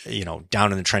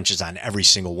down in the trenches on every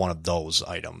single one of those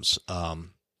items.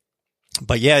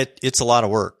 But yeah, it's a lot of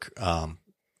work.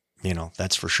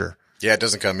 That's for sure. Yeah, it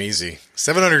doesn't come easy.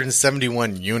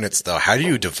 771 units, though. How do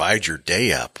you divide your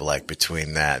day up, like,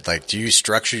 between that? Like, do you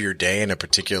structure your day in a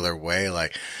particular way?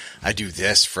 Like, I do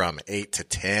this from 8 to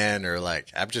 10, or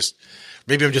like,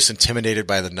 maybe I'm just intimidated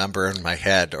by the number in my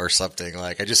head or something.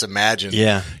 Like, I just imagine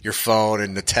your phone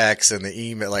and the text and the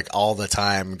email, like, all the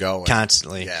time going.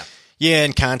 Constantly. Yeah. Yeah,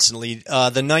 and constantly.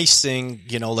 The nice thing,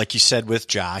 like you said with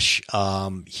Josh,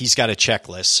 he's got a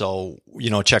checklist. So,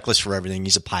 checklist for everything.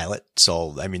 He's a pilot.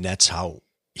 So, I mean, that's how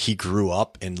he grew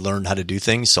up and learned how to do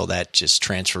things. So that just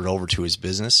transferred over to his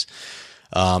business.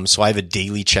 So I have a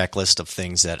daily checklist of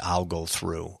things that I'll go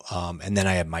through. And then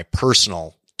I have my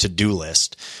personal to-do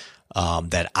list,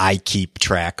 that I keep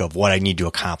track of what I need to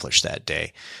accomplish that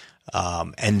day.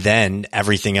 And then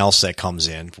everything else that comes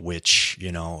in, which,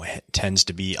 tends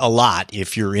to be a lot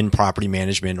if you're in property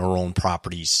management or own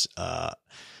properties.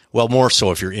 Well, more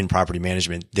so if you're in property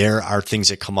management, there are things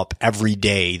that come up every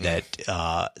day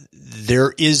that,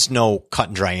 there is no cut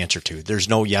and dry answer to. There's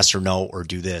no yes or no or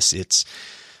do this. It's,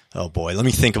 oh boy, let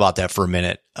me think about that for a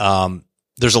minute.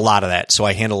 There's a lot of that. So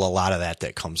I handle a lot of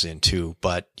that comes in too.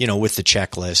 But, with the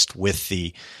checklist,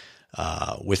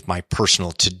 with my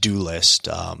personal to-do list,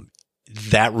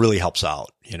 that really helps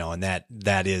out, and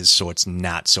that is, so it's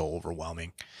not so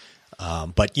overwhelming.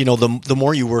 But the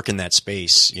more you work in that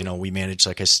space, we manage,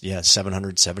 like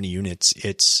 770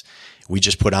 units. We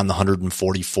just put on the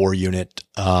 144 unit,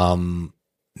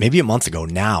 maybe a month ago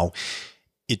now.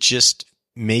 It just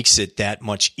makes it that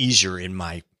much easier in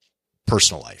my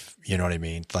personal life. You know what I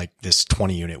mean? Like this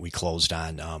 20 unit we closed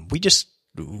on, we just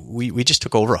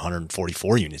took over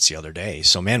 144 units the other day.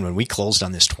 So man, when we closed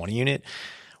on this 20 unit,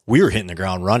 we were hitting the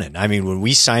ground running. I mean, when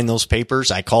we signed those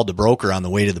papers, I called the broker on the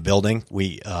way to the building.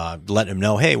 We let him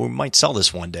know, hey, we might sell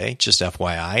this one day. Just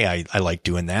FYI, I like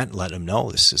doing that. Let him know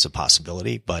this is a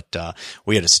possibility. But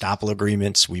we had estoppel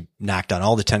agreements. We knocked on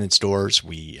all the tenants' doors.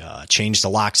 We changed the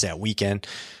locks that weekend.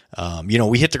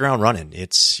 We hit the ground running.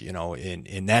 It's,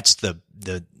 and that's the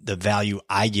value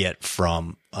I get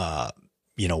from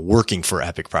working for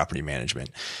Epic Property Management,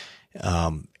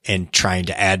 and trying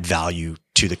to add value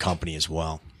to the company as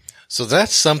well. So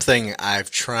that's something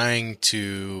I've trying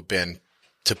to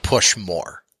push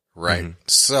more, right? Mm-hmm.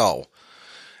 So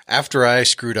after I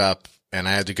screwed up and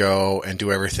I had to go and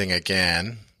do everything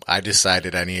again, I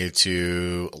decided I needed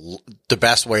the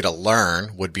best way to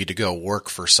learn would be to go work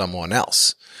for someone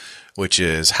else, which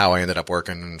is how I ended up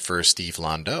working for Steve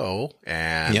Londo,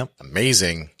 and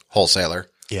amazing wholesaler.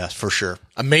 Yeah, for sure.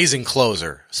 Amazing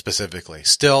closer, specifically.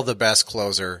 Still the best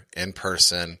closer in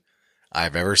person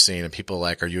I've ever seen. And people are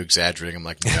like, are you exaggerating? I'm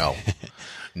like, no.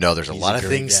 No, there's a lot of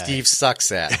things guy. Steve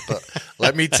sucks at. But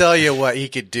let me tell you what he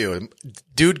could do.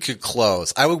 Dude could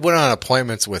close. I went on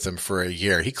appointments with him for a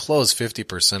year. He closed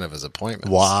 50% of his appointments.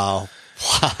 Wow.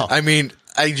 I mean,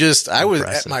 I was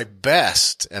at my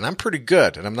best, and I'm pretty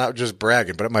good, and I'm not just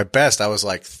bragging, but at my best, I was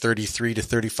like 33 to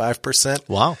 35%.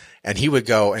 Wow. And he would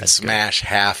go and smash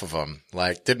half of them.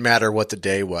 Like, didn't matter what the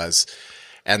day was.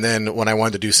 And then when I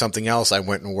wanted to do something else, I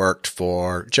went and worked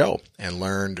for Joe and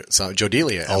learned Joe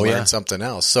Delia and learned something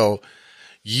else. So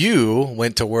you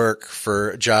went to work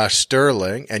for Josh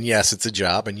Sterling, and yes, it's a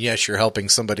job, and yes, you're helping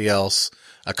somebody else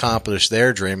accomplish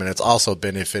their dream, and it's also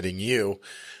benefiting you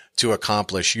to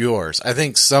accomplish yours. I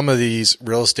think some of these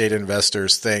real estate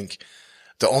investors think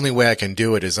the only way I can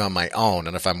do it is on my own.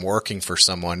 And if I'm working for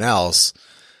someone else,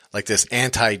 like this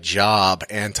anti-job,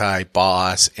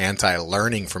 anti-boss,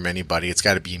 anti-learning from anybody, it's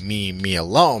got to be me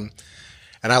alone.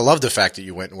 And I love the fact that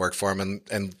you went and worked for him.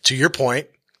 And to your point,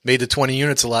 made the 20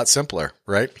 units a lot simpler,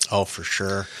 right? Oh, for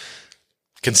sure.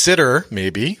 Consider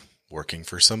maybe working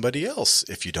for somebody else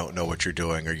if you don't know what you're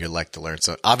doing or you'd like to learn.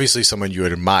 So obviously someone you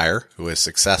would admire who is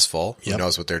successful, who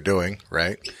knows what they're doing,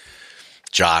 right?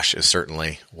 Josh is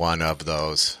certainly one of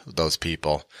those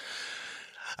people.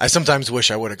 I sometimes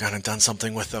wish I would have gone and done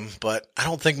something with them, but I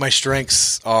don't think my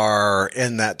strengths are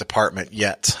in that department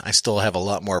yet. I still have a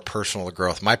lot more personal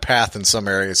growth. My path in some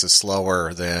areas is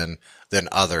slower than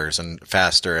others and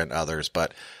faster in others,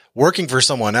 but working for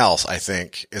someone else, I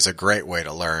think, is a great way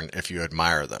to learn if you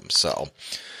admire them. So,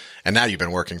 and now you've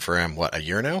been working for him, what, a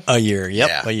year now? A year.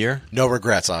 Yep. A year. No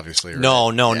regrets, obviously. Right?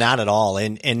 No, not at all.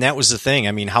 And that was the thing.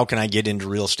 I mean, how can I get into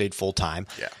real estate full time?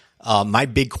 Yeah. My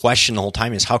big question the whole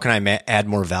time is how can I add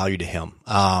more value to him?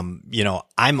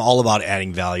 I'm all about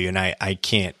adding value, and I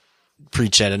can't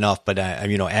preach that enough, but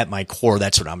at my core,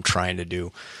 that's what I'm trying to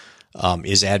do,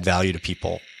 is add value to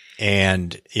people.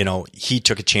 And, he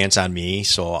took a chance on me.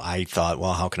 So I thought,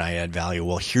 well, how can I add value?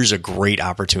 Well, here's a great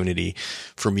opportunity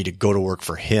for me to go to work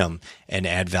for him and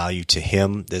add value to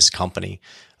him, this company.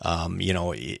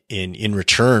 In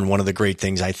return, one of the great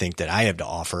things I think that I have to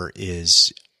offer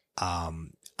is,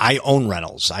 I own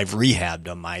rentals. I've rehabbed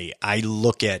them. I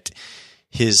look at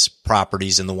his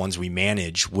properties and the ones we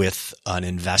manage with an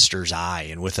investor's eye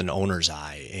and with an owner's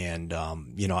eye. And,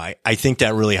 I think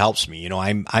that really helps me.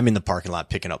 I'm in the parking lot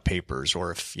picking up papers,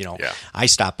 or if, I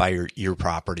stop by your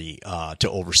property, to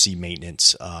oversee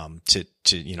maintenance, to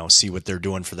see what they're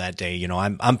doing for that day.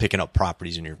 I'm picking up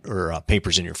properties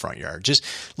papers in your front yard. Just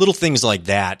little things like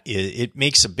that. It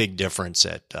makes a big difference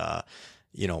at,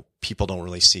 people don't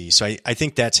really see. So I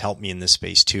think that's helped me in this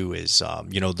space too, is,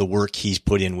 the work he's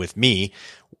put in with me.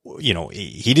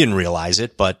 He didn't realize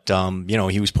it, but,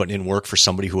 he was putting in work for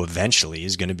somebody who eventually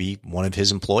is going to be one of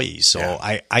his employees. So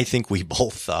yeah. I think we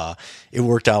both, it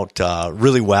worked out,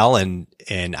 really well, and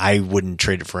I wouldn't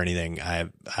trade it for anything.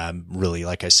 I'm really,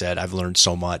 like I said, I've learned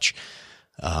so much.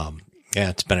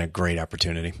 It's been a great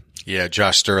opportunity. Yeah,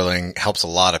 Josh Sterling helps a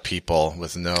lot of people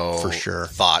with no for sure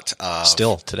thought of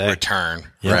still today return,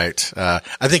 yep. Right?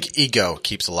 I think ego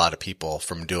keeps a lot of people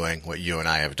from doing what you and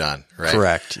I have done, right?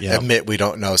 Correct. Yeah. Admit we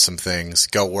don't know some things,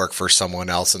 go work for someone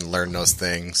else and learn those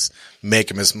things, make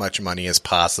them as much money as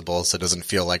possible so it doesn't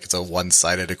feel like it's a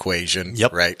one-sided equation,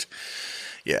 yep. Right?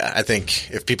 Yeah, I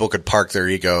think if people could park their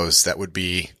egos, that would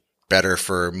be better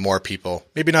for more people.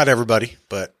 Maybe not everybody,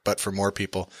 but for more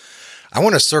people. I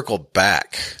want to circle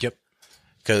back. Yep.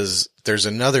 Because there's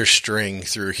another string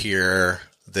through here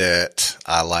that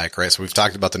I like, right? So we've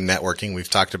talked about the networking. We've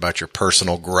talked about your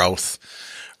personal growth,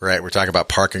 right? We're talking about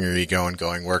parking your ego and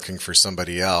working for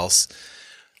somebody else.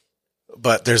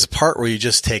 But there's a part where you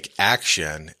just take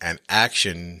action, and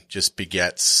action just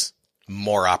begets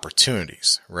more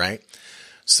opportunities, right?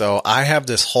 So I have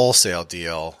this wholesale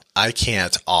deal I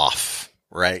can't off.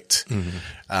 Right.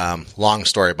 Mm-hmm. Long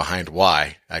story behind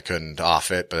why I couldn't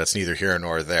off it, but that's neither here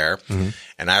nor there. Mm-hmm.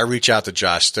 And I reach out to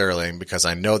Josh Sterling because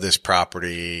I know this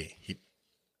property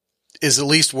is at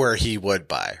least where he would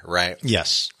buy, right?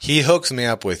 Yes. He hooks me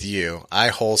up with you. I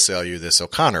wholesale you this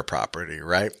O'Connor property,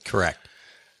 right? Correct.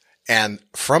 And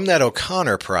from that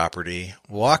O'Connor property,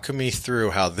 walk me through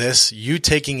how you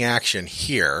taking action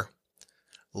here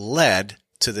led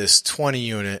to this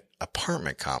 20-unit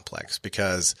apartment complex,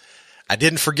 because I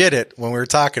didn't forget it when we were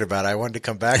talking about it. I wanted to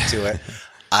come back to it.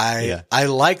 I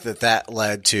like that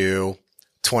led to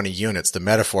 20 units. The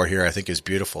metaphor here, I think, is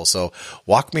beautiful. So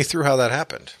walk me through how that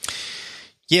happened.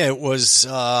 Yeah, it was,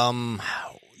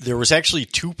 there was actually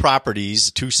two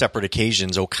properties, two separate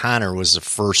occasions. O'Connor was the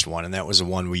first one, and that was the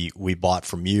one we bought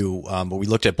from you. But we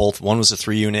looked at both. One was a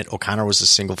 3-unit. O'Connor was a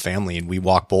single family, and we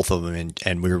walked both of them,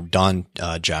 and we were done.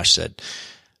 Josh said,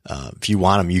 if you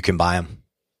want them, you can buy them.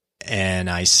 And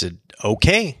I said,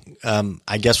 okay,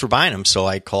 I guess we're buying them. So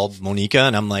I called Monica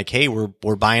and I'm like, hey,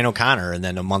 we're buying O'Connor. And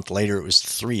then a month later it was the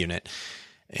 3-unit.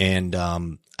 And,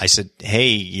 I said, hey,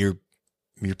 you're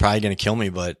probably going to kill me,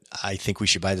 but I think we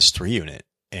should buy this 3-unit.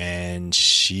 And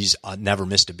she's never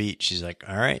missed a beat. She's like,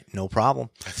 all right, no problem.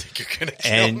 I think you're going to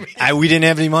kill me. And we didn't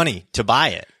have any money to buy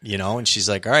it, and she's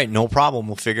like, all right, no problem.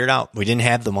 We'll figure it out. We didn't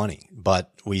have the money,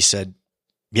 but we said,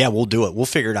 yeah, we'll do it. We'll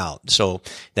figure it out. So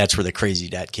that's where the crazy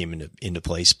debt came into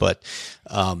place. But,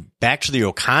 back to the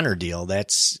O'Connor deal,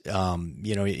 that's,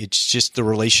 it's just the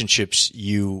relationships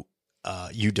you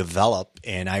develop.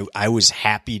 And I was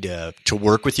happy to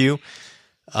work with you,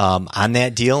 on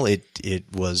that deal. It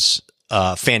was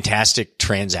a fantastic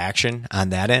transaction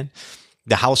on that end.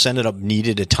 The house ended up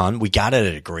needed a ton. We got it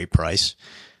at a great price.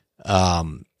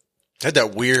 Had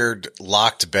that weird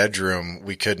locked bedroom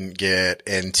we couldn't get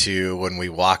into when we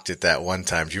walked it that one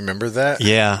time. Do you remember that?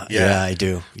 Yeah, I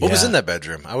do. What was in that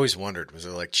bedroom? I always wondered. Was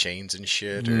there like chains and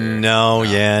shit? Or? No,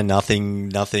 yeah,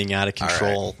 nothing out of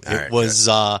control. All right, it was,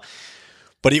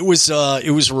 but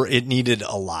it needed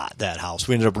a lot, that house.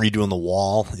 We ended up redoing the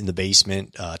wall in the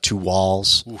basement, 2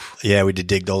 walls. Oof. Yeah, we did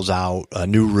dig those out, a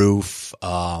new roof.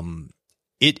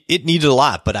 It needed a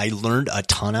lot, but I learned a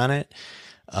ton on it.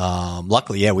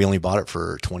 Luckily, yeah, we only bought it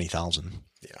for $20,000.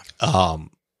 Yeah.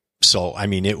 So, I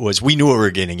mean, we knew what we were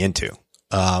getting into.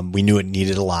 We knew it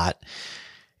needed a lot.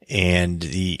 And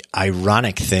the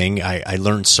ironic thing, I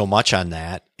learned so much on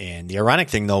that. And the ironic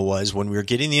thing though was when we were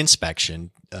getting the inspection,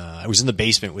 I was in the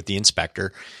basement with the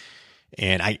inspector,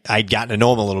 and I'd gotten to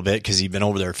know him a little bit because he'd been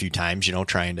over there a few times, we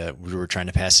were trying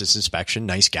to pass this inspection.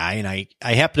 Nice guy. And I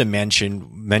happened to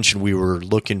mention we were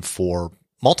looking for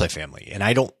multifamily, and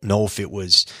I don't know if it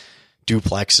was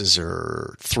duplexes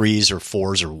or 3s or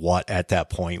 4s or what at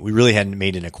that point. We really hadn't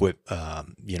made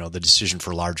the decision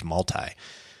for large multi.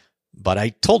 But I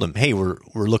told him, hey, we're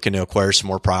looking to acquire some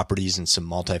more properties and some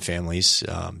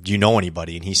multifamilies. Do you know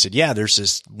anybody? And he said, yeah, there's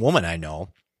this woman I know.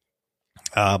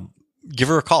 give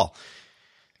her a call.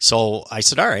 So I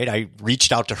said, all right. I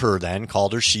reached out to her then,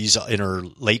 called her. She's in her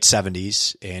late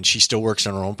 70s and she still works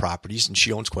on her own properties and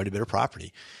she owns quite a bit of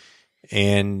property.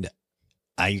 And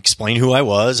I explained who I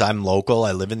was. I'm local.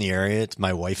 I live in the area. It's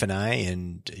my wife and I,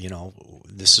 and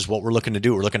this is what we're looking to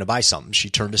do. We're looking to buy something.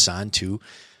 She turned us on to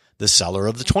the seller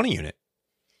of the 20 unit.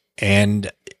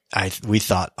 And we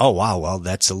thought, oh, wow, well,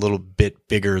 that's a little bit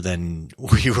bigger than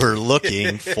we were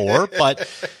looking for, but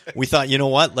we thought, you know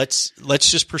what, let's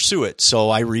just pursue it. So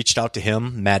I reached out to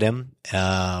him, met him.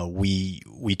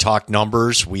 We talked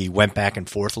numbers. We went back and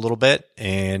forth a little bit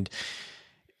and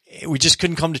we just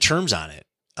couldn't come to terms on it.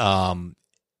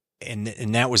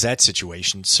 And that was that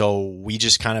situation. So we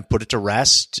just kind of put it to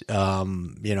rest.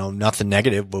 Nothing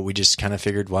negative, but we just kind of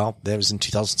figured, well, that was in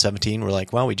 2017. We're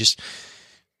like, well, we're just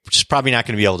probably not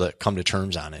going to be able to come to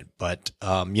terms on it. But,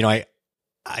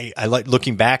 I like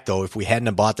looking back though, if we hadn't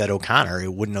have bought that O'Connor,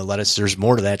 it wouldn't have led us, there's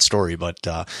more to that story, but,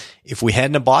 if we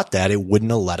hadn't have bought that, it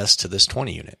wouldn't have led us to this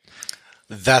 20 unit.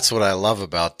 That's what I love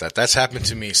about that. That's happened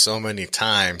to me so many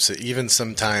times that even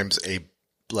sometimes a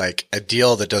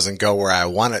deal that doesn't go where I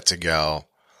want it to go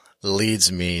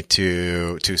leads me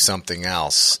to something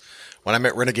else. When I'm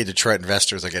at Renegade Detroit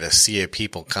Investors, I get a sea of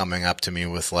people coming up to me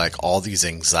with like all these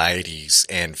anxieties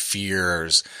and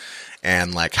fears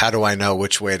and like, how do I know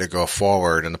which way to go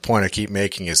forward? And the point I keep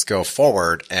making is go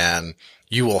forward and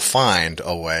you will find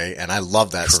a way. And I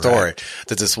love that story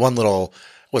that this one little,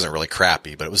 wasn't really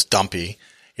crappy, but it was dumpy,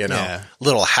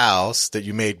 little house that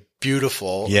you made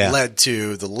beautiful led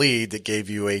to the lead that gave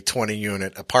you a 20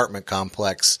 unit apartment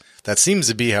complex. That seems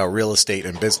to be how real estate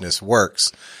and business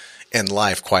works. In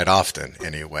life quite often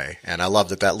anyway. And I love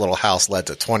that little house led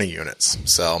to 20 units.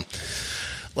 So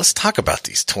let's talk about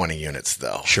these 20 units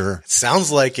though. Sure. It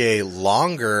sounds like a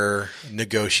longer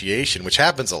negotiation, which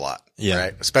happens a lot,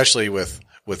 right? Especially with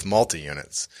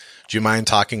multi-units. Do you mind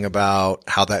talking about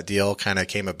how that deal kind of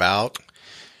came about?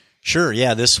 Sure.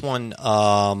 Yeah. This one,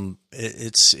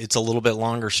 it's a little bit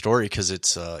longer story because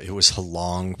it was a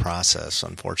long process,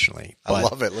 unfortunately. But, I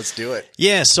love it. Let's do it.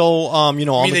 Yeah. So,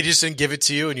 they just didn't give it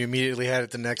to you and you immediately had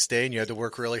it the next day and you had to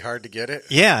work really hard to get it?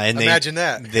 Yeah. And imagine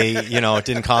that. It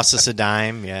didn't cost us a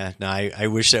dime. Yeah. No, I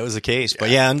wish that was the case, but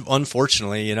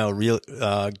unfortunately,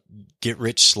 get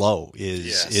rich slow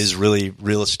is really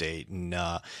real estate. And,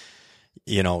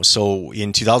 so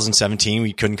in 2017,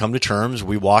 we couldn't come to terms.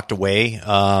 We walked away.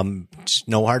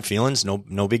 No hard feelings,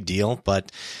 no big deal.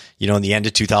 But, in the end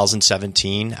of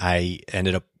 2017, I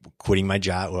ended up quitting my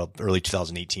job, well, early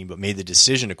 2018, but made the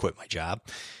decision to quit my job.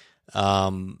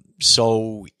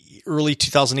 So early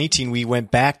 2018, we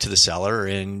went back to the seller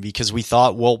and because we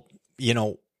thought, well,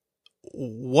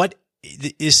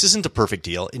 this isn't the perfect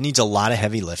deal. It needs a lot of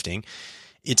heavy lifting.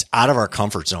 It's out of our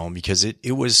comfort zone because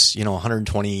it was,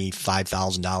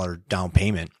 $125,000 down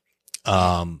payment.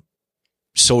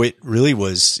 So it really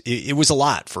was, it was a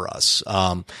lot for us.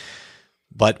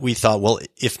 But we thought, well,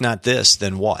 if not this,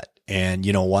 then what? And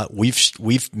you know what?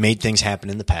 We've made things happen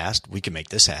in the past. We can make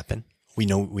this happen. We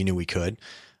knew we could.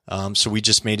 So we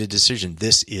just made a decision.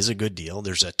 This is a good deal.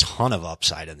 There's a ton of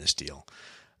upside in this deal.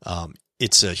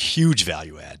 It's a huge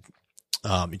value add.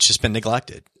 It's just been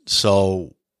neglected.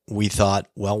 So we thought,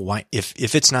 well, why,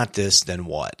 if it's not this, then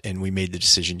what? And we made the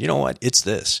decision, you know what? It's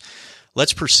this.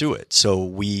 Let's pursue it. So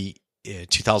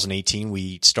 2018,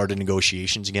 we started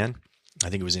negotiations again. I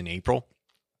think it was in April.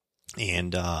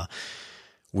 And,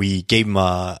 we gave them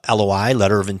a LOI,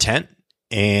 letter of intent,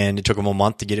 and it took them a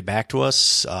month to get it back to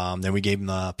us. Then we gave them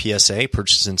a PSA,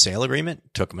 purchase and sale agreement.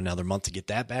 It took them another month to get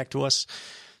that back to us.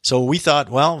 So we thought,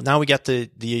 well, now we got the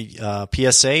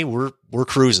PSA. We're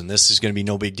cruising. This is going to be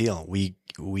no big deal. We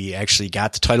actually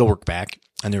got the title work back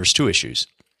and there was two issues.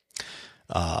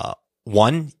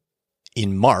 One,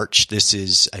 in March, this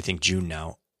is, I think, June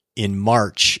now. In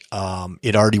March,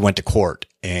 it already went to court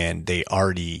and the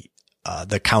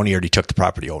county already took the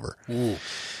property over. Ooh.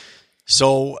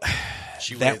 So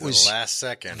that was the last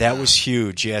second. That was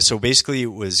huge. Yeah. So basically it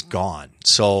was gone.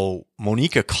 So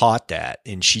Monica caught that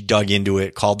and she dug into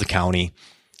it, called the county.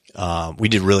 We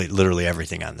did really literally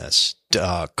everything on this,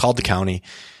 called the county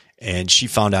and she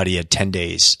found out he had 10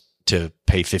 days to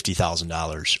pay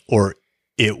 $50,000 or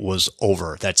it was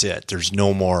over. That's it. There's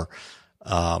no more,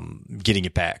 getting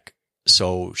it back.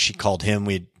 So she called him.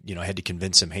 We had to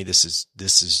convince him, hey, this is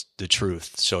the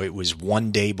truth. So it was one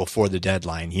day before the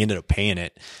deadline. He ended up paying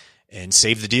it and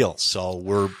saved the deal. So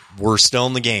we're still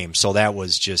in the game. So that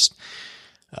was just,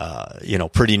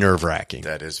 pretty nerve wracking.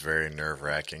 That is very nerve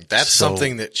wracking. That's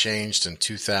something that changed in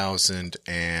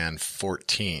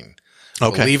 2014.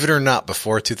 Okay. Believe it or not,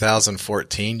 before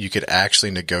 2014, you could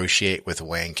actually negotiate with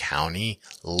Wayne County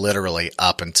literally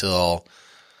up until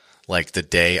like the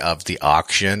day of the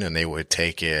auction, and they would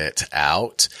take it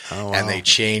out. Oh, wow. And they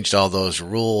changed all those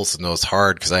rules and those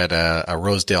hard, because I had a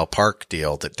Rosedale Park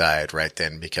deal that died right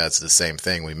then because of the same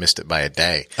thing. We missed it by a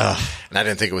day. And I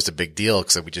didn't think it was a big deal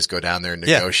because we just go down there and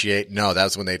negotiate. Yeah. No, that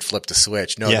was when they'd flip the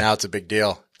switch. No, now it's a big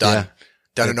deal. Done. Yeah.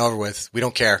 Done and over with. We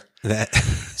don't care.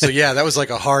 So yeah, that was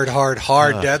like a hard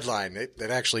deadline. It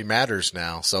actually matters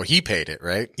now. So he paid it,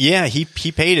 right? Yeah, he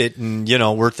paid it, and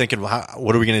we're thinking, well,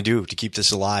 what are we going to do to keep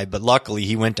this alive? But luckily,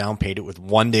 he went down, paid it with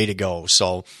 1 day to go.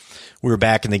 So we were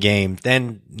back in the game.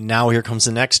 Then now here comes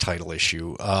the next title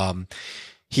issue.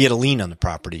 He had a lien on the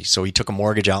property, so he took a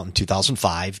mortgage out in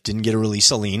 2005. Didn't get a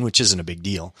release of lien, which isn't a big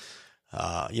deal.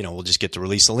 We'll just get to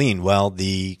release the lien. Well,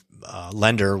 the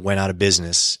lender went out of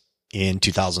business in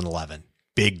 2011.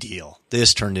 Big deal.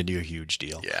 This turned into a huge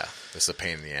deal. Yeah, this is a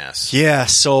pain in the ass. Yeah,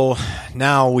 so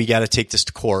now we got to take this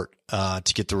to court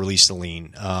to get the release of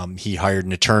lien. He hired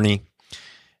an attorney.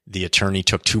 The attorney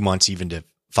took 2 months even to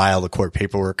file the court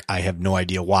paperwork. I have no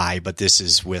idea why, but this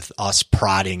is with us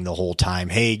prodding the whole time.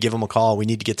 Hey, give him a call. We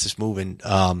need to get this moving.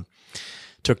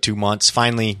 Took 2 months.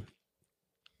 Finally,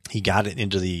 he got it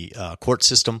into the court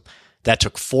system. That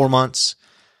took 4 months.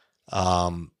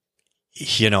 And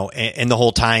the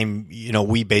whole time,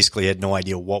 we basically had no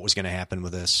idea what was going to happen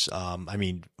with this.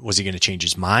 Was he going to change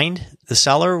his mind, the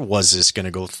seller? Was this going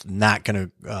to go,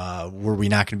 were we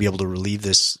not going to be able to relieve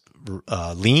this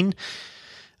lien?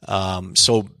 I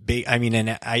say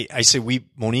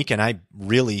Monique and I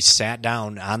really sat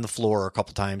down on the floor a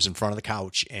couple times in front of the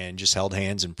couch and just held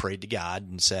hands and prayed to God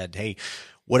and said, hey,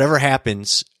 whatever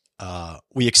happens,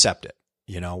 we accept it.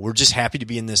 We're just happy to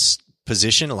be in this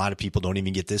position. A lot of people don't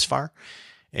even get this far,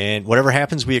 and whatever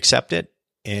happens, we accept it.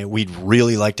 And we'd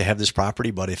really like to have this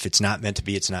property, but if it's not meant to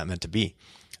be, it's not meant to be.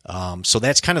 So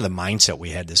that's kind of the mindset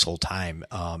we had this whole time.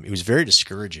 It was very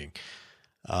discouraging.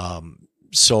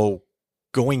 So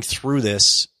going through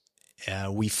this,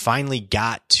 we finally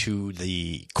got to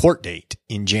the court date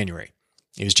in January.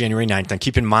 It was January 9th. Now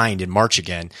keep in mind, in March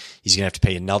again, he's going to have to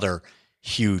pay another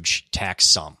huge tax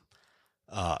sum.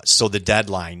 So the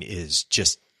deadline is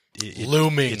just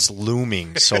looming. It's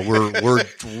looming. So we're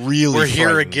really we're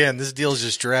here again. This deal's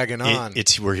just dragging on.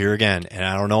 We're here again, and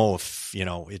I don't know if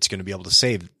it's going to be able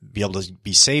to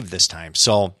be saved this time.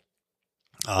 So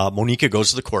Monica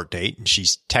goes to the court date, and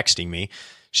she's texting me.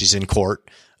 She's in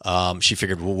court. She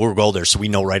figured, well, we'll go there, so we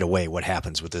know right away what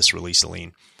happens with this release of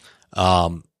lien.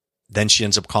 Then she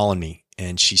ends up calling me,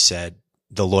 and she said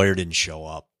the lawyer didn't show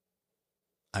up.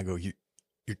 I go,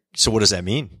 so what does that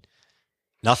mean?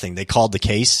 Nothing. They called the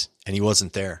case and he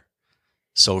wasn't there.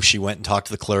 So she went and talked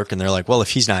to the clerk, and they're like, well, if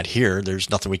he's not here,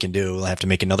 there's nothing we can do. We'll have to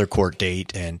make another court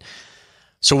date. And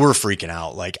so we're freaking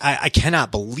out. Like, I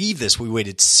cannot believe this. We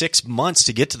waited 6 months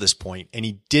to get to this point and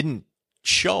he didn't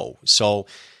show. So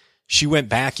she went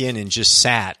back in and just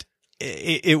sat.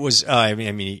 It was,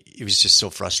 it was just so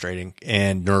frustrating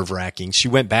and nerve wracking. She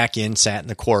went back in, sat in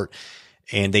the court,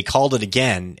 and they called it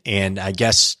again. And I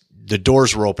guess the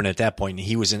doors were open at that point, and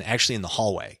he was actually in the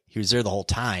hallway. He was there the whole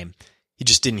time. He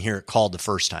just didn't hear it called the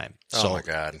first time. Oh my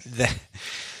God.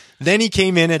 Then he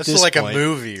came in at this point. It's like a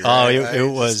movie, right? Oh, it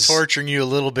was torturing you a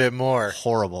little bit more.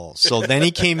 Horrible. So then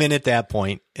he came in at that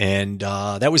point, and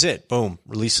that was it. Boom.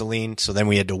 Release the lien. So then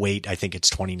we had to wait. I think it's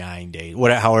 29 days.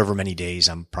 However many days.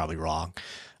 I'm probably wrong.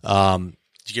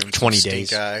 Did you give him 20 some days.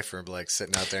 stink eye for like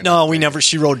sitting out there? No, we never.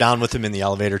 She rode down with him in the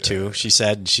elevator too. She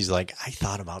said, and she's like, I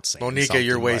thought about saying Monica,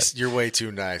 you're way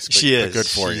too nice. But, she is. But good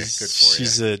for you. Good for you.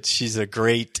 She's a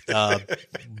great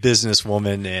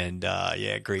businesswoman, and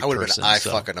great. I would have person, been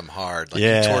fucking him hard. Like,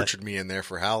 yeah. You tortured me in there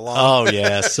for how long? Oh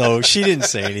yeah. So she didn't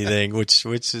say anything, which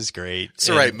is great. It's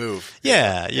the right move.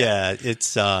 Yeah.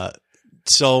 It's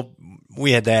so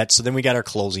we had that. So then we got our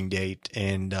closing date,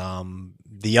 and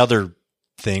the other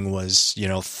thing was,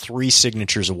 3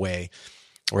 signatures away.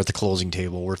 We're at the closing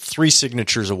table. We're 3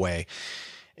 signatures away.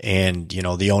 And,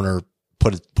 the owner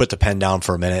put the pen down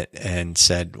for a minute and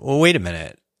said, well, wait a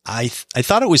minute. I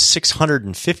thought it was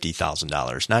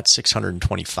 $650,000, not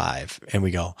 $625. And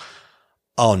we go,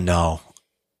 oh no.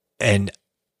 And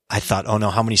I thought, oh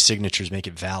no, how many signatures make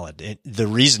it valid? The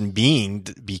reason being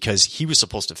because he was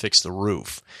supposed to fix the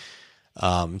roof.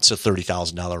 It's a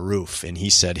 $30,000 roof, and he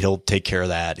said he'll take care of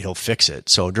that. He'll fix it.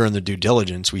 So during the due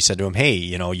diligence, we said to him,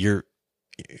 hey,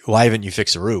 why haven't you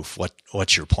fixed the roof?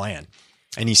 What's your plan?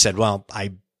 And he said, well,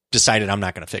 I decided I'm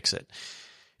not going to fix it.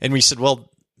 And we said, well,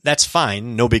 that's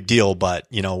fine. No big deal. But,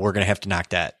 we're going to have to knock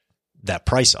that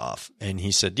price off. And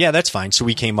he said, yeah, that's fine. So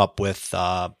we came up with,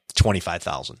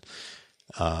 $25,000.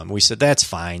 We said, that's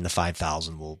fine. The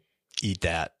 5,000 will eat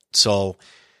that. So,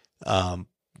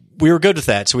 we were good with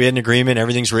that. So we had an agreement.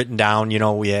 Everything's written down.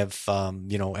 We have,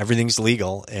 everything's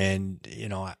legal. And,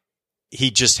 he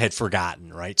just had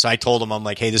forgotten, right? So I told him, I'm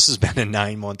like, hey, this has been a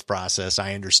 9-month process.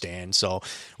 I understand. So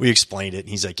we explained it. And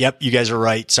he's like, yep, you guys are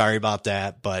right. Sorry about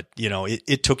that. But,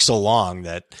 it took so long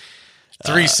that.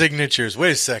 3 signatures.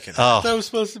 Wait a second. I thought that was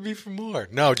supposed to be for more.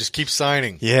 No, just keep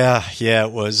signing. Yeah,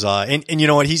 it was. And you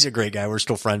know what? He's a great guy. We're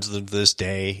still friends with him to this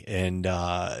day. And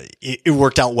it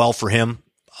worked out well for him.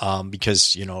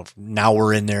 Because, now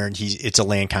we're in there and it's a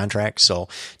land contract. So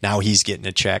now he's getting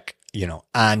a check,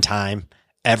 on time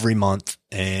every month,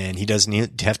 and he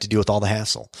doesn't have to deal with all the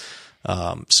hassle.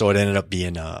 So it ended up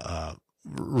being,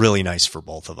 really nice for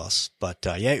both of us. But,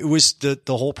 it was the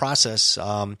whole process,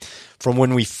 from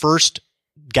when we first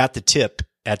got the tip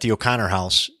at the O'Connor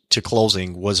house to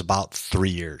closing was about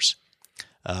 3 years.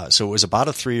 So it was about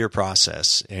a 3-year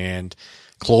process, and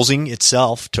closing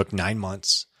itself took 9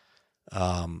 months.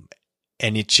 And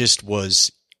it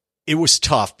was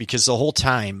tough because the whole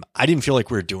time I didn't feel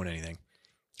like we were doing anything.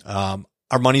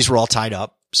 Our monies were all tied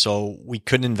up, so we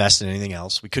couldn't invest in anything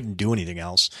else. We couldn't do anything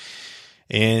else.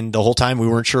 And the whole time we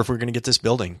weren't sure if we were going to get this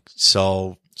building.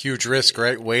 So huge risk,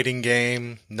 right? Waiting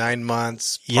game, 9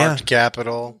 months, parked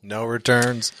capital, no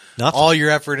returns, nothing. All your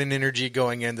effort and energy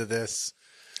going into this.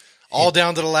 All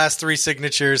down to the last 3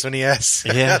 signatures when he asked.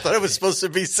 Yeah. I thought it was supposed to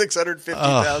be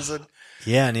 650,000.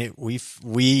 Yeah, and in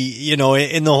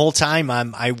the whole time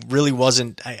I really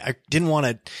wasn't. I didn't want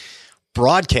to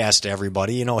broadcast to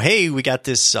everybody. Hey, we got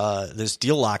this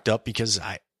deal locked up, because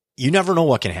you never know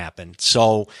what can happen.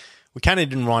 So we kind of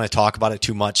didn't want to talk about it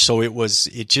too much. So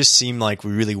it just seemed like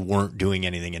we really weren't doing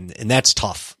anything, and that's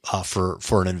tough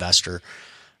for an investor.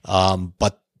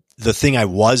 But the thing I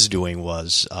was doing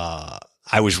was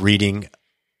I was reading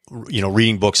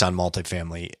books on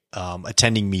multifamily,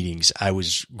 attending meetings. I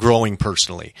was growing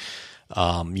personally,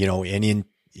 and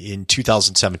in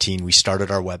 2017, we started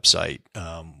our website.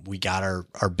 We got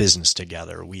our business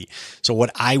together. So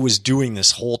what I was doing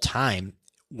this whole time,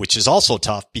 which is also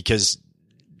tough because,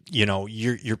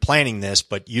 you're planning this,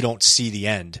 but you don't see the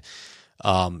end.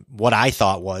 What I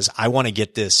thought was, I want to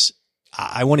get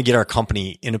our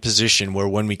company in a position where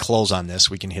when we close on this,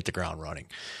 we can hit the ground running.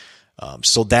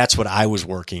 So that's what I was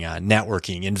working on: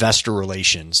 networking, investor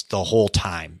relations, the whole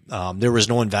time. There was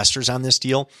no investors on this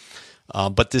deal.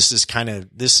 But this is kind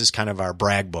of our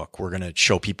brag book. We're going to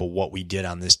show people what we did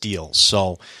on this deal.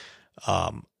 So,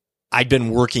 I'd been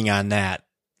working on that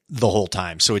the whole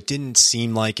time. So it didn't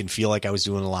seem like and feel like I was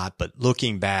doing a lot, but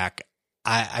looking back,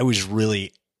 I was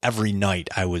really, every night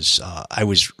I was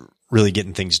really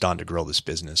getting things done to grow this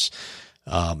business.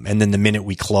 And then the minute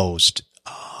we closed,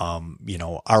 our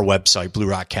website,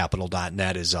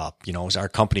 bluerockcapital.net, is up. Our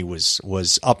company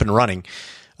was up and running.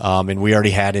 And we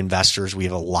already had investors. We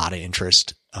have a lot of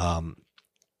interest,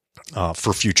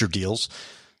 for future deals.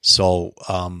 So,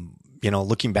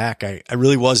 looking back, I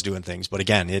really was doing things, but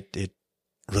again, it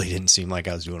really didn't seem like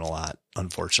I was doing a lot,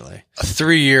 unfortunately. A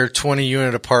 3-year,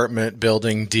 20-unit apartment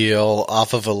building deal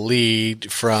off of a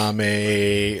lead from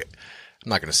I'm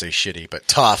not going to say shitty, but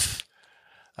tough,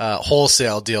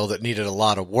 wholesale deal that needed a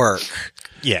lot of work.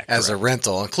 Yeah, as correct. a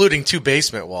rental, including 2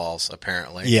 basement walls,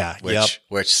 apparently. Yeah,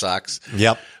 which sucks.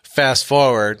 Yep. Fast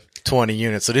forward 20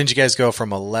 units. So didn't you guys go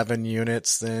from 11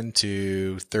 units then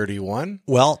to 31?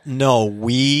 Well, no,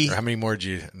 Or how many more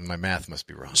my math must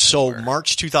be wrong. So somewhere. March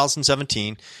March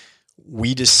 2017,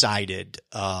 we decided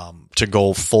to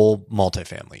go full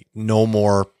multifamily. No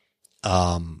more,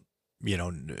 no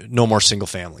more single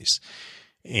families.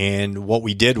 And what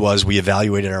we did was we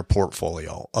evaluated our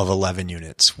portfolio of 11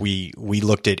 units. We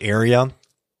looked at area,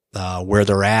 where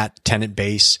they're at, tenant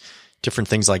base, different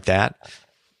things like that.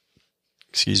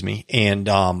 Excuse me. And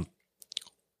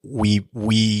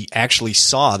we actually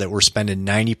saw that we're spending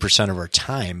 90% of our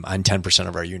time on 10%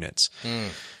 of our units.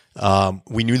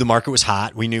 We knew the market was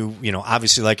hot. We knew,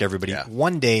 obviously, like everybody,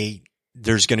 one day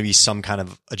there's going to be some kind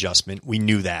of adjustment. We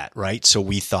knew that, right? So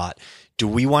we thought, do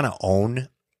we want to own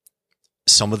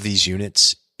some of these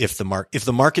units? If the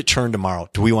market turned tomorrow,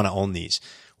 do we want to own these?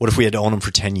 What if we had to own them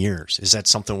for 10 years? Is that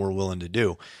something we're willing to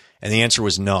do? And the answer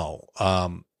was no.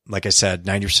 Like I said,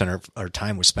 90% of our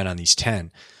time was spent on these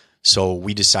 10. So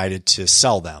we decided to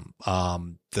sell them,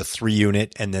 the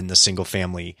 3-unit and then the single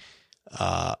family,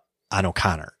 on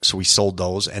O'Connor. So we sold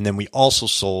those. And then we also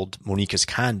sold Monica's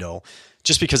condo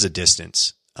just because of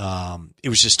distance. It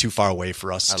was just too far away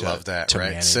for us to love that, to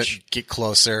right? manage. Get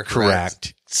closer. Correct.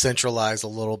 Right? Centralize a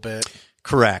little bit.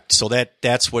 Correct. So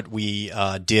that's what we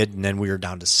did, and then we were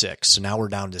down to 6. So now we're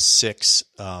down to 6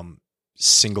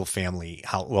 single family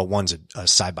house. Well, one's a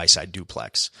side-by-side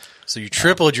duplex. So you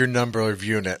tripled your number of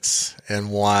units in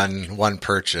one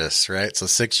purchase, right? So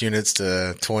 6 units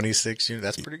to 26 units.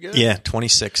 That's pretty good. Yeah,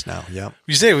 26 now. Yep.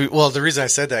 You say, well, the reason I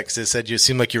said that because it said you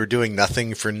seemed like you were doing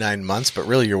nothing for 9 months, but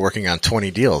really you're working on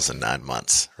 20 deals in 9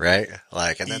 months, right?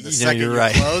 Like, and then the second you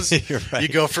right. close, you're right. you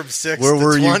go from 6 where to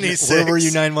were 26. Where were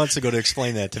you 9 months ago to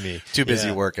explain that to me? Too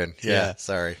busy working. Yeah.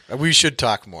 Sorry. We should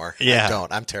talk more. Yeah. I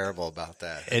don't. I'm terrible about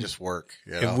that. I just work.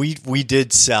 You know? And we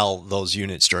did sell those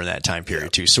units during that time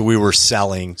period too. So we were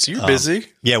selling. So you're busy.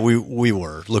 Yeah, we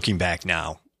were looking back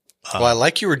now. Well, I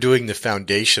like you were doing the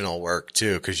foundational work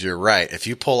too, because you're right. If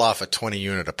you pull off a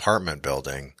 20-unit apartment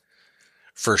building,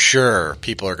 for sure,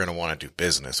 people are going to want to do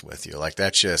business with you. Like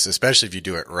that's just, especially if you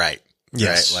do it right.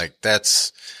 Yes. Right? Like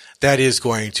that is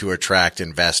going to attract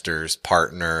investors,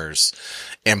 partners,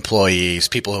 employees,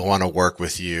 people who want to work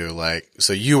with you. Like,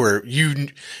 so you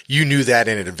knew that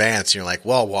in advance. You're like,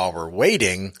 well, while we're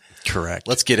waiting, correct.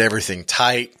 Let's get everything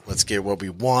tight. Let's get what we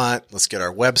want. Let's get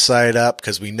our website up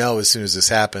because we know as soon as this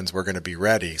happens, we're going to be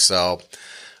ready. So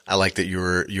I like that you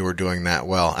were doing that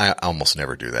well. I almost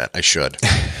never do that. I should.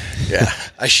 Yeah,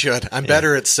 I should. I'm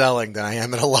better at selling than I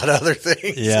am at a lot of other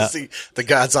things. Yeah. See the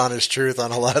God's honest truth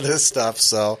on a lot of this stuff.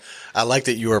 So I like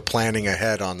that you are planning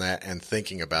ahead on that and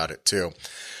thinking about it too.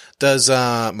 Does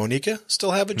Monica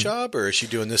still have a job, or is she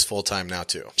doing this full time now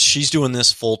too? She's doing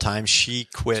this full time. She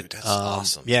quit. Dude, that's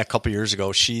awesome. Yeah, a couple years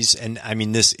ago.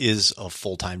 This is a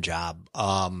full time job.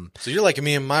 So you're like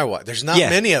me and my wife. There's not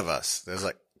many of us. There's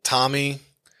like Tommy.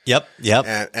 Yep.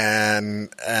 And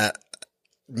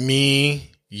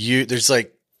me, you. There's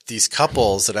like these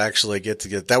couples that actually get.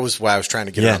 That was why I was trying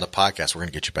to get her on the podcast. We're going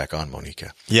to get you back on,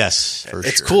 Monica. Yes,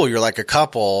 It's cool. You're like a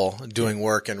couple doing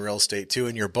work in real estate too,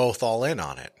 and you're both all in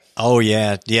on it. Oh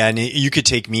yeah. Yeah. And you could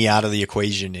take me out of the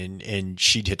equation and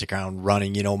she'd hit the ground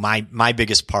running. You know, my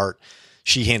biggest part,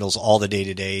 she handles all the day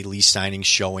to day lease signings,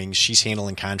 showings. She's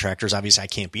handling contractors. Obviously I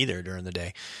can't be there during the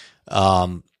day.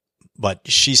 But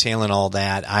she's handling all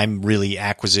that. I'm really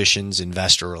acquisitions,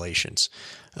 investor relations,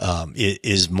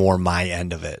 is more my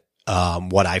end of it.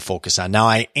 What I focus on. Now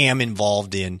I am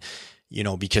involved in, you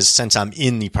know, because since I'm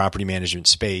in the property management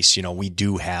space, you know, we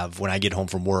do have, when I get home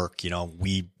from work, you know,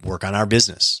 we work on our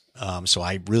business. So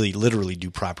I really literally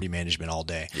do property management all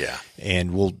day. Yeah.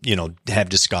 And we'll, you know, have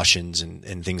discussions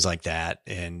and things like that.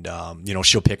 And, you know,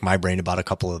 she'll pick my brain about a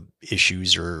couple of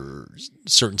issues or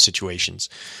certain situations.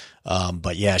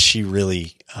 But yeah, she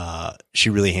really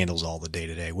handles all the day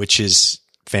to day, which is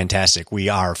fantastic. We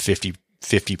are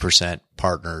 50%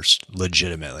 partners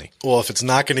legitimately. Well, if it's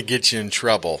not going to get you in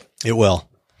trouble, it will.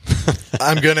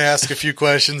 I'm going to ask a few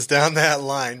questions down that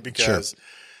line because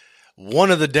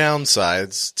one of the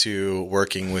downsides to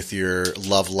working with your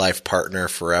love life partner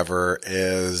forever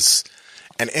is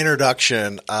an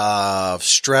introduction of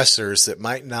stressors that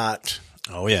might not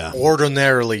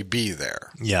ordinarily be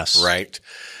there. Yes. Right.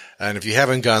 And if you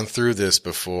haven't gone through this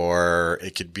before,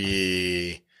 it could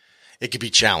be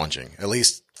challenging, at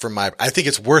least I think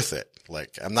it's worth it.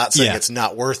 Like, I'm not saying it's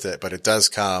not worth it, but it does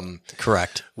come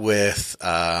correct with,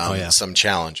 some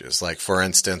challenges. Like, for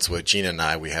instance, with Gina and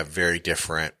I, we have very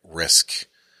different risk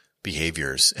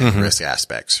behaviors and risk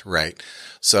aspects, right?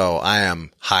 So I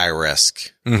am high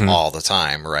risk all the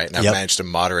time, right? And I've managed to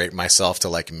moderate myself to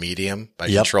like medium by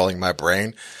controlling my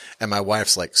brain. And my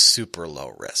wife's like super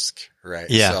low risk, right?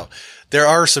 Yeah. So there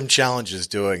are some challenges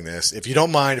doing this. If you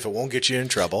don't mind, if it won't get you in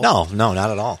trouble. No, not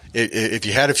at all. If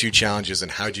you had a few challenges,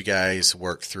 and how'd you guys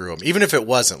work through them? Even if it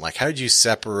wasn't, like, how did you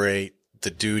separate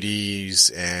the duties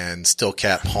and still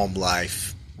kept home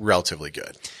life relatively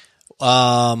good?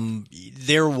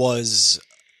 There was,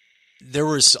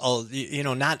 you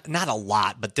know, not a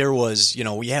lot, but there was, you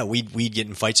know, we'd get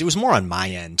in fights. It was more on my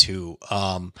end too.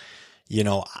 You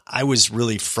know, I was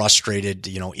really frustrated,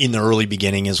 you know, in the early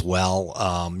beginning as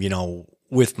well, you know,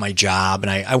 with my job, and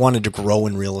I wanted to grow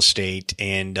in real estate,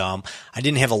 and I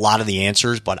didn't have a lot of the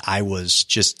answers, but I was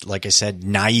just, like I said,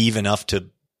 naive enough to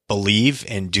believe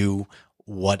and do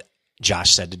what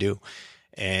Josh said to do.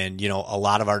 And, you know, a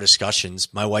lot of our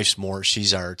discussions, my wife's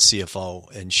she's our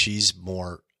CFO, and she's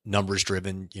more numbers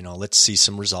driven, you know, let's see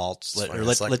some results,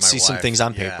 let's see some things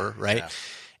on paper. Right. Yeah.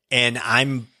 And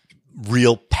I'm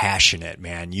real passionate,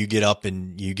 man. You get up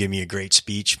and you give me a great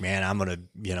speech, man. I'm going to,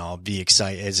 you know, be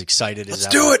excited as let's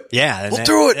do it. Yeah. We'll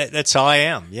do it. That's how I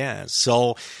am. Yeah.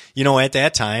 So, you know, at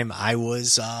that time I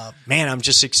was, man, I'm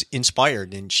just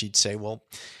inspired. And she'd say, well,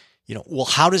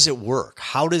 how does it work?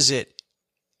 How does a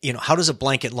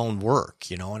blanket loan work?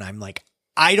 You know? And I'm like,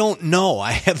 I don't know.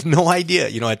 I have no idea,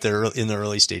 you know, in the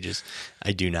early stages.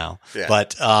 I do now,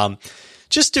 but,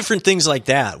 just different things like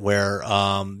that where,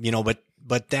 you know, but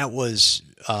but that was,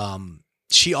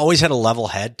 she always had a level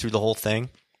head through the whole thing.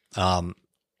 No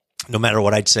matter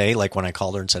what I'd say, like when I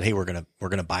called her and said, hey, we're going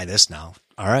to buy this now.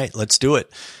 All right, let's do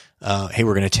it. Hey,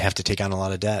 we're going to have to take on a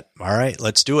lot of debt. All right,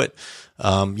 let's do it.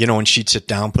 And she'd sit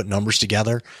down, put numbers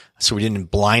together. So we didn't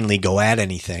blindly go at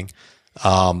anything.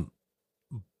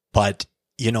 But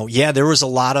there was a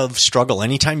lot of struggle.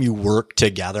 Anytime you work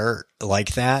together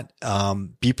like that,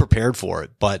 be prepared for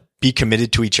it, but be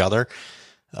committed to each other.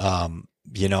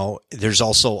 There's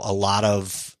also a lot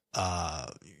of,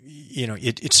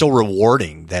 it's so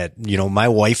rewarding that, my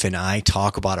wife and I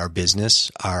talk about our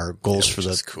business, our goals for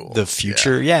the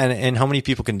future. Yeah. And how many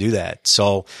people can do that?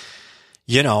 So,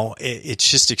 it's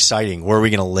just exciting. Where are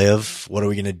we going to live? What are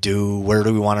we going to do? Where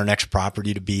do we want our next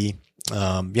property to be?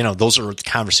 Those are the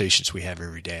conversations we have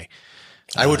every day.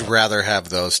 I would rather have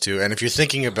those two. And if you're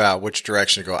thinking about which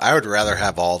direction to go, I would rather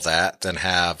have all that than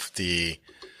have the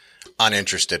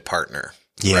uninterested partner.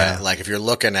 Yeah. Right? Like if you're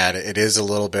looking at it, it is a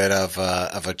little bit of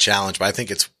a challenge, but I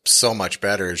think it's so much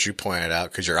better, as you pointed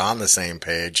out, because you're on the same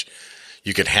page.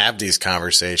 You can have these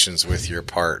conversations with your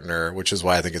partner, which is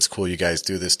why I think it's cool you guys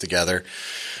do this together.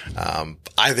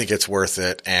 I think it's worth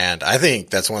it. And I think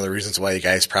that's one of the reasons why you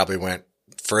guys probably went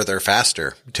further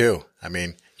faster too. I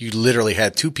mean, you literally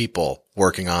had two people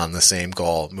working on the same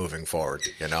goal moving forward,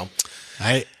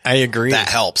 I agree. That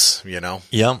helps,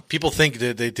 Yeah. People think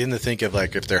that they didn't think of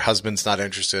like if their husband's not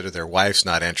interested or their wife's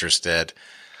not interested,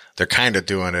 they're kind of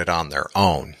doing it on their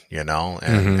own,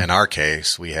 and in our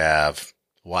case, we have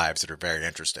wives that are very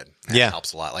interested. And Yeah. It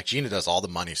helps a lot. Like Gina does all the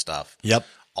money stuff. Yep.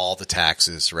 All the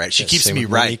taxes, right? She Yeah, keeps same me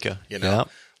with right, Monica. Yep.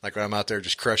 Like when I'm out there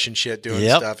just crushing shit, doing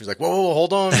Yep. stuff. He's like, whoa,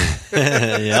 hold on.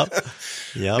 Yep.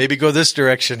 Maybe go this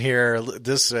direction here,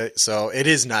 this way. So it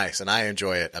is nice, and I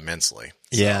enjoy it immensely.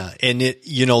 So. Yeah. And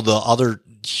the other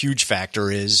huge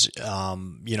factor is,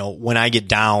 when I get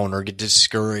down or get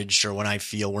discouraged or when I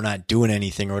feel we're not doing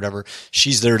anything or whatever,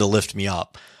 she's there to lift me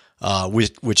up,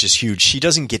 which is huge. She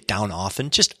doesn't get down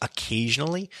often, just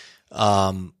occasionally.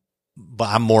 But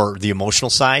I'm more the emotional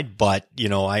side. But,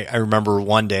 I remember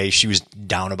one day she was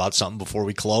down about something before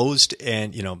we closed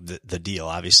and, the deal,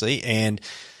 obviously. And,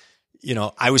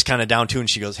 I was kind of down too. And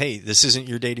she goes, hey, this isn't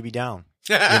your day to be down.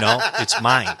 It's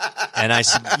mine. And I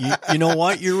said, you know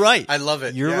what? You're right. I love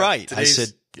it. You're right. I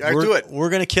said, do it. We're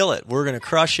going to kill it. We're going to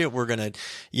crush it. We're going to,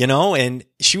 and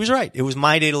she was right. It was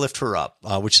my day to lift her up,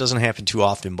 which doesn't happen too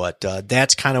often, but,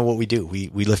 that's kind of what we do.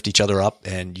 We lift each other up,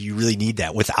 and you really need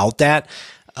that. Without that,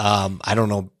 I don't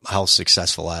know how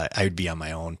successful I would be on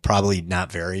my own. Probably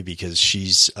not very, because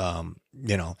she's,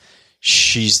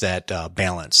 she's that,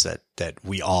 balance that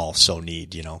we all so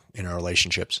need, in our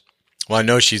relationships. Well, I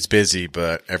know she's busy,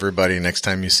 but everybody, next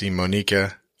time you see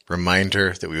Monica, remind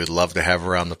her that we would love to have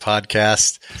her on the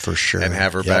podcast. For sure. And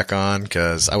have her back on,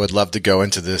 because I would love to go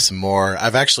into this more.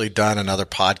 I've actually done another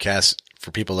podcast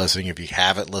for people listening. If you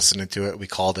haven't listened to it, we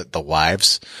called it The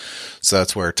Wives. So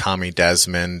that's where Tommy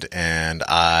Desmond and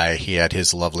he had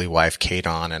his lovely wife, Kate,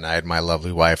 on, and I had my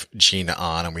lovely wife, Gina,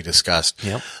 on, and we discussed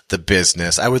the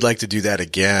business. I would like to do that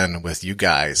again with you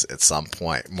guys at some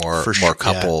point. More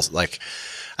couples. Yeah. Like,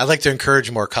 I'd like to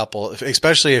encourage more couples,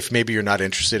 especially if maybe you're not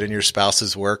interested in your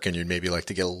spouse's work and you'd maybe like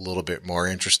to get a little bit more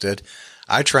interested.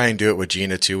 I try and do it with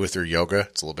Gina too, with her yoga.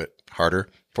 It's a little bit harder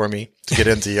for me to get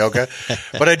into yoga,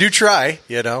 but I do try,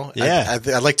 Yeah.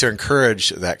 I'd like to encourage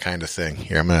that kind of thing.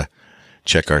 Here, I'm going to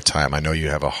check our time. I know you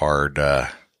have a hard, all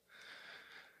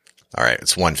right.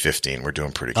 It's 1:15. We're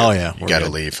doing pretty good. Oh yeah. You got to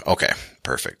leave. Okay.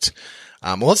 Perfect.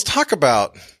 Well, let's talk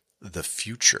about the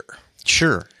future.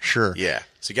 Sure. Yeah.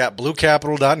 So you got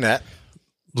bluecapital.net.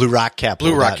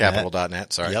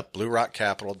 BlueRockCapital.net. Sorry. Yep.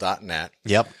 BlueRockCapital.net.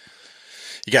 Yep.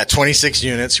 You got 26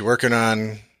 units. You're working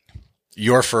on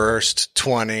your first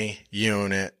 20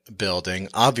 unit building.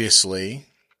 Obviously,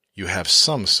 you have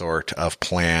some sort of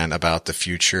plan about the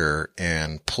future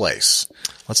in place.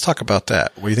 Let's talk about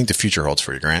that. What do you think the future holds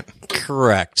for you, Grant?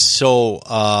 Correct.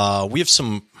 So, we have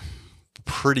some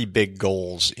pretty big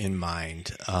goals in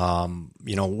mind.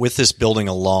 With this building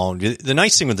alone, the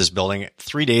nice thing with this building,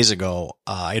 3 days ago,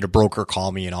 I had a broker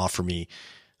call me and offer me,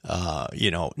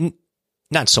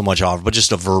 not so much offer, but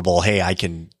just a verbal, hey, I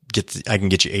can get you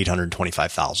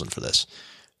 $825,000 for this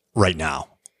right now.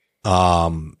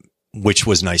 Which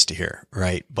was nice to hear.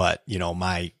 Right. But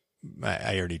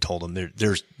I already told him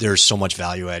there's so much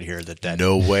value add here that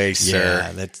no way,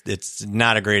 sir. Yeah, it's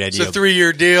not a great idea. It's a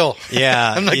 3-year deal.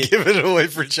 Yeah. I'm not giving it away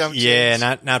for chump change.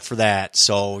 Yeah, not for that.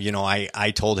 So,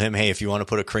 I told him, hey, if you want to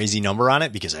put a crazy number on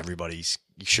it, because everybody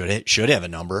should have a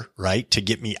number, right? To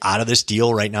get me out of this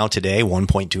deal right now today,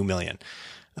 $1.2 million.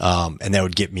 And that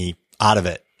would get me out of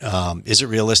it. Is it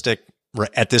realistic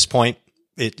at this point?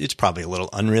 it's probably a little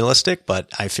unrealistic, but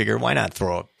I figure why not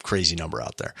throw a crazy number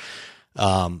out there?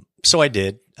 So I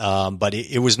did. But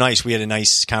it was nice. We had a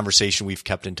nice conversation. We've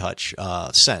kept in touch,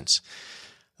 since.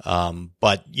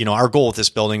 But our goal with this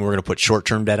building, we're going to put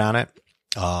short-term debt on it,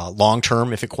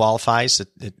 long-term if it qualifies,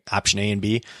 option A and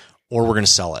B, or we're going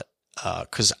to sell it.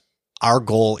 'Cause our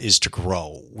goal is to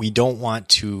grow. We don't want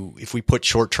to, if we put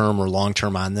short-term or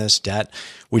long-term on this debt,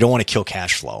 we don't want to kill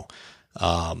cash flow.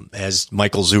 As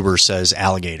Michael Zuber says,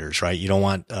 alligators, right? You don't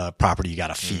want a property you got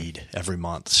to feed every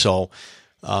month. So,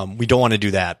 we don't want to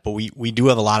do that, but we do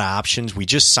have a lot of options. We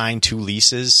just signed 2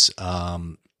 leases. It's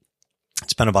been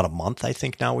about a month, I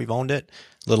think now we've owned it,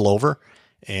 a little over.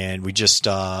 And we just,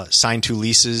 signed 2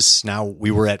 leases. Now we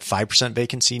were at 5%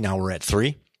 vacancy. Now we're at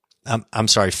 3. I'm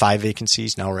sorry, 5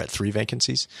 vacancies. Now we're at 3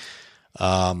 vacancies.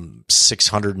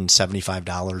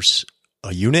 $675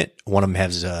 a unit. One of them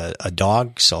has a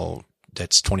dog. So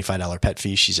that's $25 pet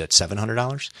fee. She's at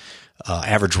 $700.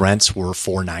 Average rents were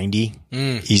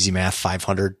 $490. Easy math,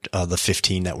 500, the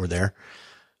 15 that were there.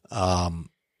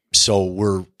 So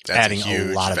we're adding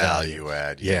a lot of value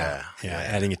add. Yeah.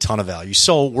 Adding a ton of value.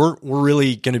 So we're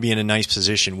really going to be in a nice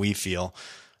position, we feel,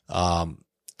 to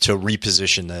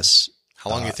reposition this. How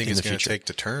long do you think it's going to take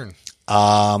to turn?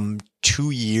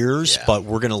 2 years, but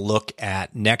we're going to look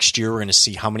at next year. We're going to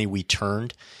see how many we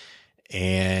turned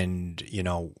and,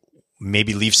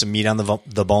 maybe leave some meat on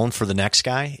the bone for the next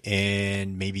guy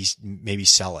and maybe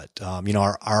sell it.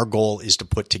 Our goal is to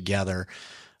put together,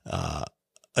 a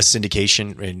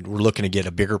syndication, and we're looking to get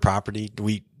a bigger property.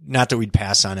 Not that we'd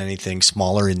pass on anything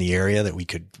smaller in the area that we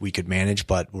could manage,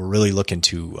 but we're really looking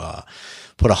to,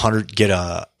 get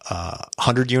a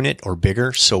 100 unit or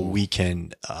bigger so we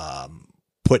can,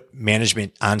 put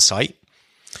management on site.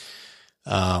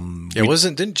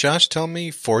 Didn't Josh tell me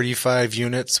 45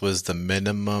 units was the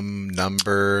minimum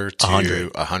number to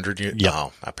 100 units? Yep.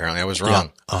 Oh, apparently I was wrong.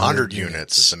 Yep. 100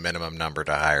 units is the minimum number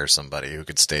to hire somebody who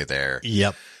could stay there.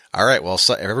 Yep. All right. Well,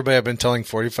 so everybody I've been telling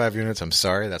 45 units. I'm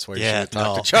sorry. That's why you should have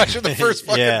talked to Josh in the first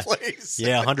fucking place.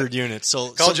 100 units.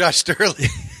 So call Josh Sterling.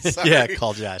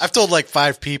 Call Josh. I've told like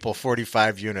 5 people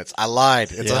 45 units. I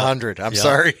lied. It's 100. I'm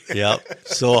sorry. Yep.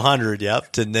 So 100.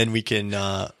 Yep. And then we can,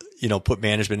 put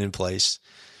management in place.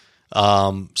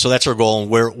 So that's our goal,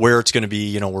 and where it's going to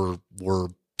be, we're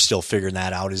still figuring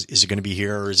that out. Is it going to be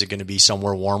here or is it going to be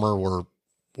somewhere warmer?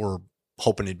 We're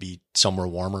hoping it'd be somewhere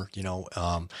warmer,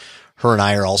 her and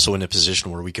I are also in a position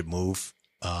where we could move,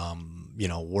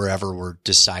 wherever we're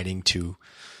deciding to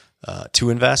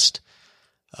invest.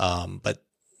 But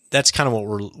that's kind of what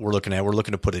we're looking at. We're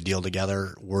looking to put a deal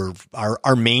together.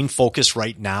 Our main focus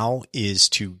right now is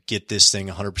to get this thing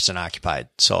 100% occupied.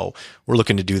 So we're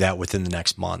looking to do that within the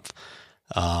next month.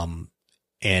 And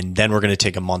then we're going to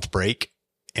take a month break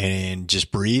and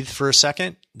just breathe for a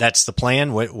second. That's the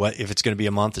plan. What if it's going to be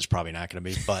a month? It's probably not going to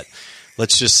be, but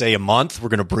let's just say a month. We're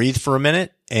going to breathe for a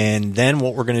minute. And then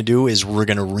what we're going to do is we're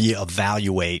going to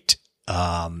reevaluate,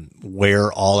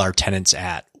 where all our tenants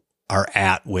are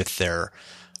at with their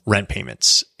rent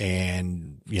payments.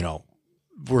 And,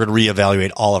 we're going to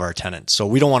reevaluate all of our tenants. So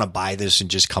we don't want to buy this and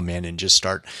just come in and just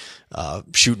start,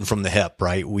 shooting from the hip,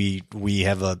 right? We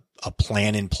have a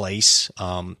plan in place.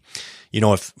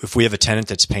 If we have a tenant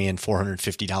that's paying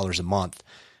 $450 a month,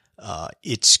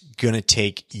 it's going to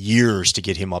take years to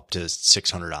get him up to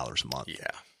 $600 a month.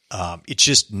 Yeah. It's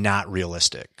just not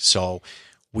realistic. So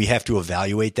we have to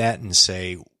evaluate that and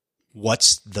say,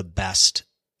 what's the best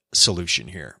solution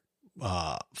here?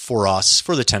 For us,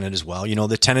 for the tenant as well.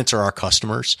 The tenants are our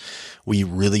customers. We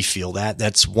really feel that.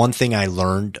 That's one thing I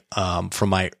learned, from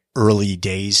my early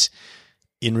days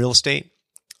in real estate.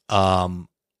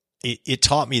 It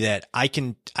taught me that I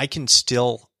can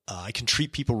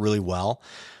treat people really well.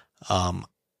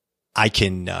 I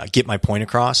can, get my point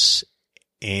across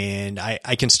and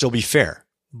I can still be fair,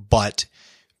 but,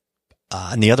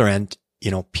 on the other end,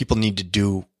 people need to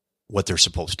do what they're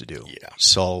supposed to do. Yeah.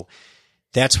 So,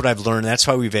 that's what I've learned. That's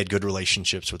why we've had good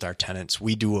relationships with our tenants.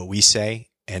 We do what we say,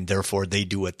 and therefore they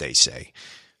do what they say.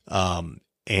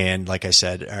 And like I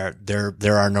said,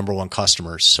 they're our number one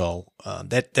customers. So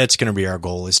that's going to be our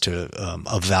goal, is to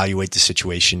evaluate the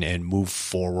situation and move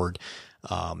forward.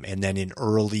 And then in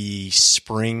early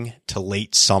spring to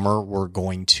late summer, we're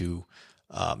going to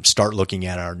start looking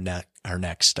at our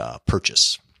next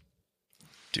purchase.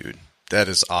 Dude, that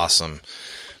is awesome.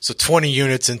 So 20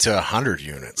 units into 100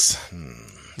 units.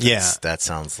 Yeah. That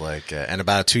sounds like, and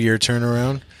about a 2-year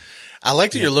turnaround. I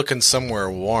like that you're looking somewhere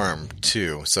warm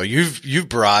too. So you've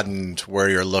broadened where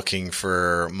you're looking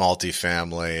for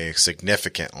multifamily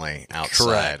significantly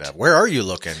outside. Correct. Where are you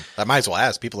looking? I might as well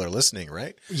ask. People are listening,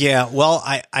 right? Yeah. Well,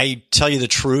 I tell you the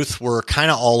truth. We're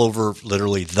kind of all over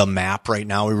literally the map right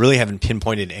now. We really haven't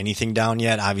pinpointed anything down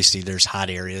yet. Obviously there's hot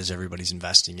areas everybody's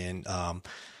investing in.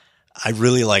 I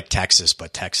really like Texas,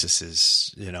 but Texas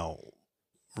is,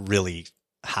 really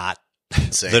hot.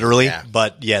 Same, literally, yeah.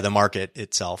 But yeah, the market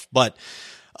itself. But,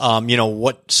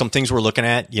 some things we're looking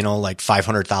at, like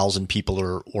 500,000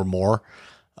 people or more,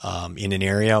 in an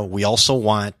area. We also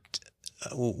want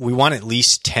at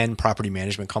least 10 property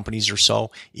management companies or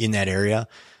so in that area.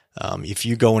 If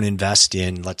you go and invest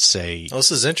in, let's say,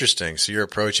 this is interesting. So you're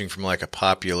approaching from like a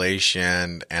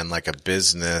population and like a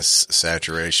business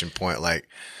saturation point. Like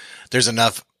there's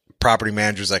enough property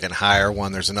managers that can hire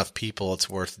one. There's enough people it's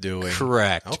worth doing.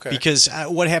 Correct. Okay. Because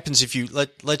what happens if you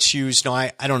let's use,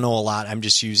 I don't know a lot. I'm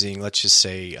just using, let's just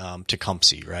say,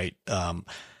 Tecumseh, right? I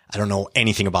don't know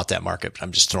anything about that market, but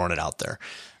I'm just throwing it out there.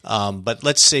 But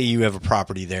let's say you have a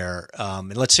property there.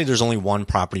 And let's say there's only one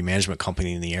property management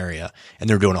company in the area and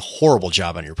they're doing a horrible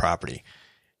job on your property.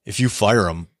 If you fire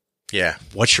them, Yeah.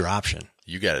 what's your option?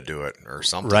 You got to do it or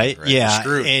something. Right? You're Yeah.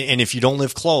 screwed. And if you don't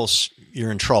live close,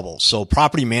 you're in trouble. So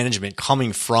property management,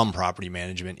 coming from property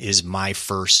management, is my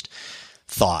first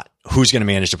thought. Who's going to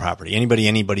manage the property?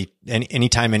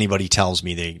 Anytime anybody tells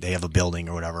me they have a building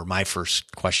or whatever, my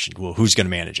first question, well, who's going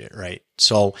to manage it? Right.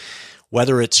 So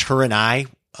whether it's her and I,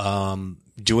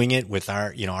 doing it with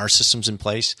our systems in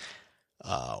place,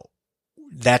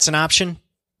 that's an option.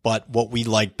 But what we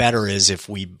like better is if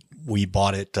we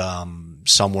bought it,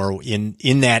 somewhere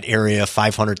in that area,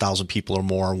 500,000 people or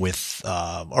more with,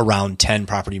 around 10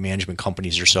 property management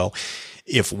companies or so.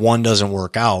 If one doesn't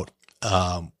work out,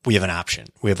 we have an option.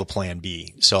 We have a plan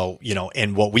B. So,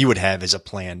 and what we would have is a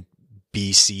plan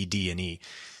B, C, D, and E.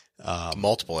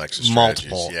 Multiple exit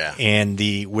strategies. Multiple. Yeah. And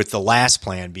with the last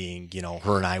plan being,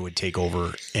 her and I would take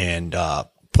over and,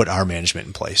 put our management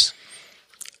in place.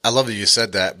 I love that you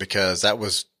said that because that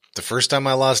was the first time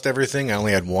I lost everything. I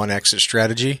only had one exit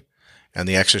strategy, and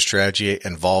the exit strategy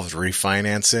involved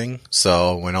refinancing.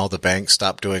 So when all the banks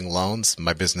stopped doing loans,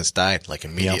 my business died like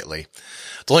immediately. Yep.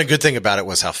 The only good thing about it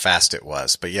was how fast it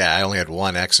was. But yeah, I only had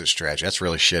one exit strategy. That's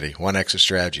really shitty. One exit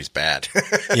strategy is bad.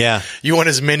 Yeah. You want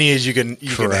as many as you can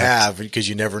Correct. have because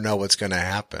you never know what's going to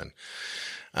happen.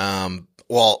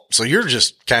 Well, so you're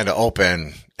just kind of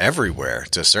open everywhere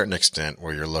to a certain extent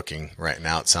where you're looking right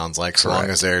now. It sounds like so long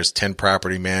as there's 10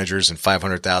 property managers and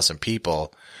 500,000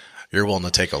 people, you're willing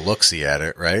to take a look-see at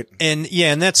it, right? And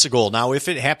yeah, and that's the goal. Now, if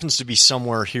it happens to be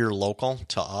somewhere here local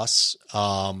to us,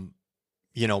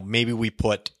 maybe we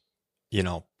put,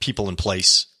 people in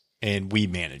place and we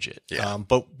manage it. Yeah.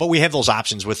 But we have those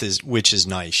options which is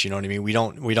nice. You know what I mean? We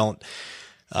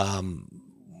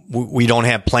don't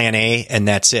have plan A and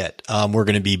that's it. We're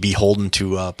going to be beholden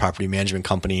to a property management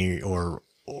company or,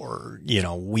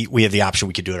 we have the option.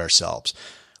 We could do it ourselves,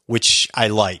 which I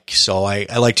like. So I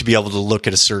like to be able to look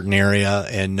at a certain area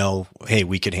and know, hey,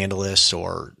 we could handle this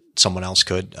or someone else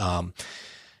could.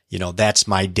 That's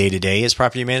my day to day is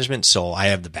property management. So I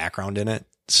have the background in it.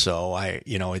 So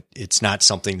it's not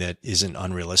something that isn't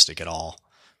unrealistic at all.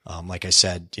 Like I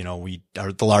said,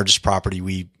 the largest property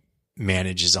we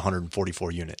manage is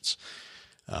 144 units.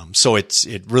 So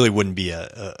it really wouldn't be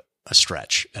a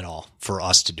stretch at all for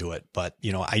us to do it. But,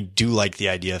 I do like the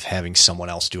idea of having someone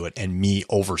else do it and me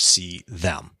oversee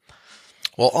them.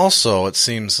 Well, also it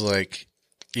seems like,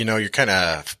 you're kind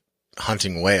of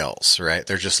hunting whales, right?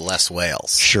 They're just less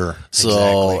whales. Sure. So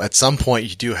exactly. At some point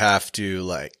you do have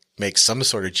to make some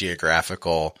sort of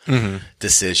geographical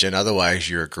decision. Otherwise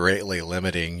you're greatly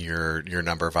limiting your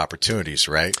number of opportunities,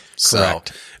 right? Correct. So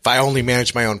if I only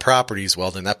manage my own properties,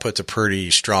 well, then that puts a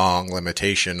pretty strong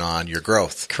limitation on your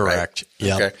growth. Correct. Right?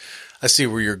 Yep. Okay. I see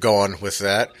where you're going with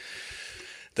that.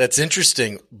 That's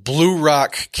interesting.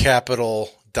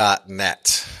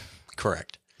 BlueRockCapital.net.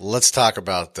 Correct. Let's talk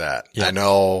about that. Yep. I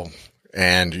know,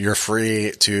 and you're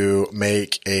free to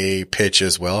make a pitch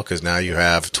as well because now you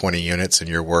have 20 units and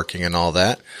you're working and all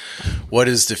that. What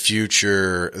is the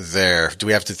future there? Do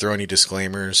we have to throw any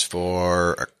disclaimers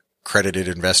for accredited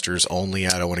investors only?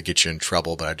 I don't want to get you in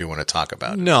trouble, but I do want to talk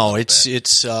about it. No,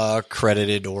 it's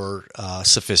accredited or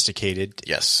sophisticated.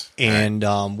 Yes.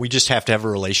 And we just have to have a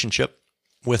relationship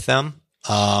with them.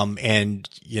 And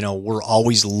we're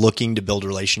always looking to build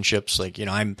relationships. Like,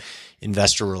 I'm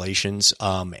investor relations.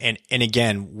 And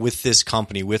again, with this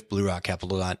company, with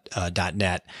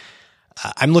BlueRockCapital.net,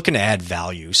 I'm looking to add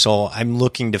value. So I'm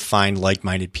looking to find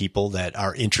like-minded people that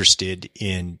are interested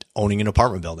in owning an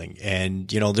apartment building. And,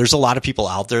 there's a lot of people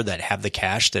out there that have the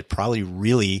cash that probably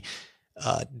really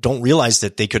don't realize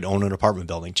that they could own an apartment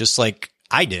building, just like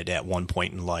I did at one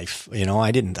point in life.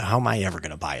 How am I ever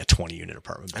going to buy a 20-unit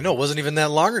apartment building? I know, it wasn't even that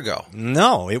long ago.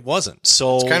 No, it wasn't.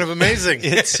 So it's kind of amazing.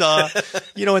 It's, so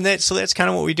that's kind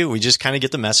of what we do. We just kind of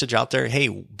get the message out there. Hey,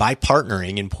 by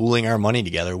partnering and pooling our money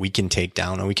together, we could take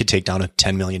down a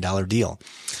 $10 million deal.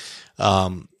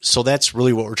 So that's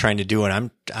really what we're trying to do.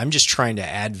 And I'm just trying to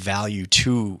add value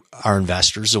to our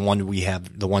investors, the ones we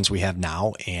have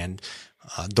now and,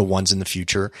 the ones in the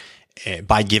future,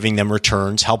 by giving them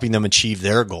returns, helping them achieve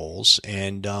their goals,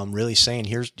 and really saying,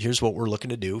 here's what we're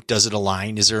looking to do. Does it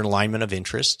align? Is there an alignment of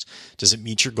interest? Does it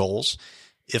meet your goals?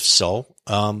 If so,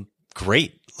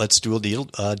 great. Let's do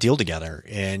a deal together.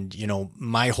 And,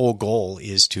 my whole goal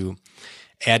is to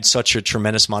add such a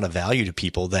tremendous amount of value to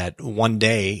people that one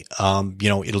day,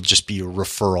 it'll just be a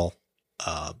referral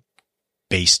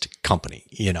based company,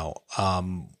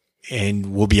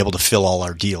 and we'll be able to fill all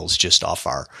our deals just off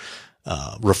our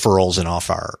referrals and off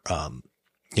our,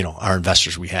 our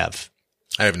investors we have.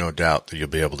 I have no doubt that you'll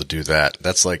be able to do that.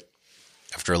 That's like,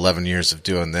 after 11 years of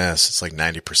doing this, it's like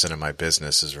 90% of my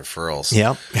business is referrals.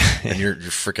 Yeah. And you're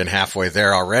freaking halfway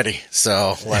there already.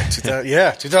 So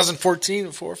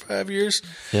 2014, 4 or 5 years.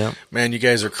 Yeah. Man, you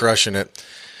guys are crushing it.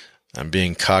 I'm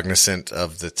being cognizant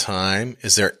of the time.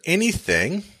 Is there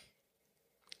anything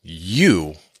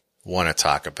you want to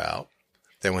talk about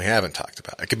that we haven't talked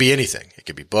about? It could be anything. It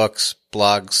could be books,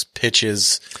 blogs,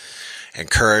 pitches,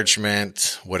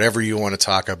 encouragement, whatever you want to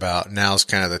talk about. Now's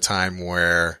kind of the time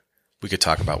where we could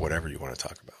talk about whatever you want to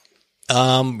talk about.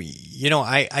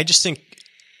 I just think,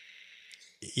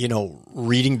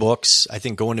 reading books, I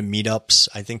think going to meetups,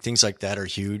 I think things like that are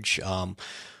huge.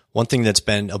 One thing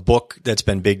a book that's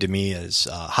been big to me is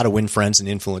How to Win Friends and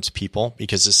Influence People,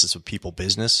 because this is a people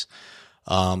business.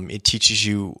 It teaches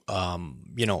you,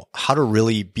 how to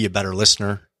really be a better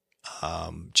listener,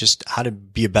 just how to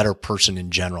be a better person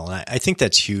in general. And I think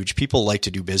that's huge. People like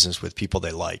to do business with people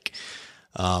they like.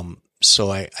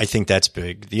 So I think that's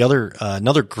big. The other,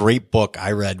 another great book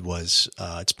I read was,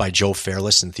 it's by Joe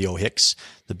Fairless and Theo Hicks,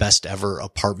 The Best Ever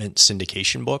Apartment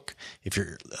Syndication Book. If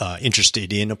you're,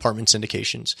 interested in apartment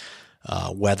syndications,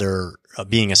 whether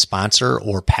being a sponsor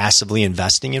or passively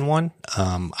investing in one,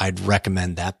 I'd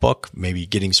recommend that book, maybe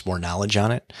getting some more knowledge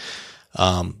on it.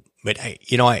 But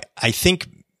I think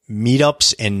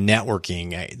meetups and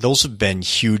networking, those have been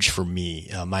huge for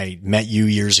me. I met you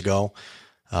years ago,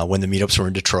 when the meetups were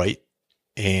in Detroit.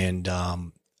 And,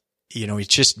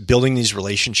 it's just building these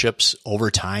relationships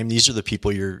over time. These are the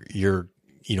people you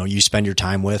spend your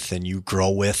time with and you grow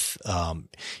with,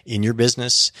 in your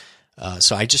business.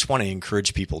 So I just want to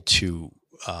encourage people to,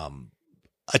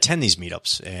 attend these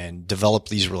meetups and develop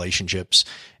these relationships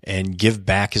and give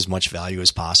back as much value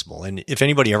as possible. And if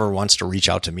anybody ever wants to reach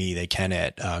out to me, they can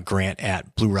at,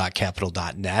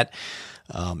 grant@bluerockcapital.net.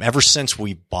 Ever since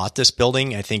we bought this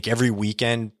building, I think every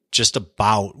weekend, just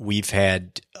about, we've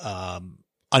had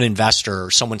an investor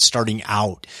or someone starting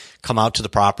out come out to the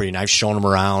property, and I've shown them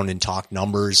around and talked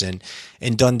numbers and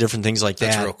done different things like that.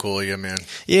 That's real cool, yeah, man.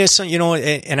 Yeah, so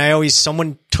and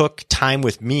someone took time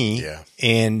with me, yeah.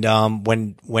 And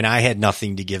when I had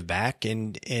nothing to give back,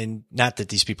 and not that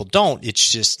these people don't,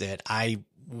 it's just that I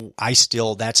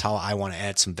still, that's how I want to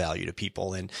add some value to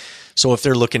people. And so if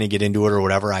they're looking to get into it or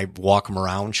whatever, I walk them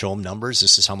around, show them numbers.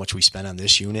 This is how much we spent on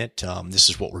this unit. This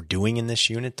is what we're doing in this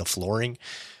unit, the flooring,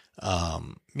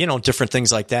 different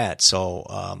things like that. So,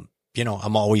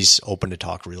 I'm always open to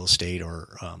talk real estate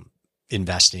or,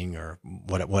 investing or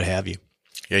what have you.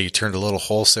 Yeah, you turned a little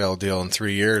wholesale deal in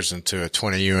 3 years into a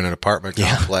 20-unit apartment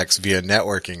complex via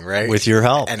networking, right? With your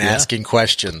help. And asking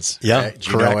questions. Yeah, right?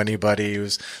 Do you know anybody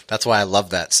that's why I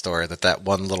love that story, that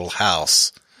one little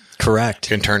house correct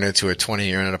can turn into a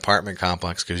 20-unit apartment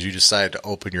complex because you decided to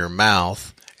open your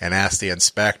mouth and ask the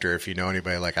inspector if you know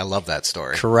anybody. I love that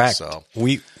story. Correct. So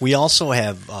we also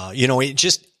have,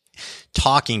 just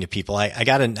talking to people.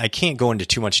 I can't go into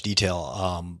too much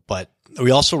detail, but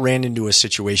we also ran into a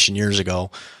situation years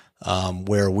ago,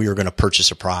 where we were going to purchase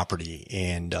a property,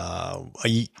 and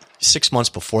 6 months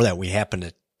before that, we happened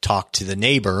to talk to the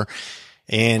neighbor,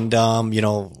 and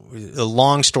a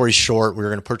long story short, we were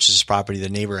going to purchase this property. The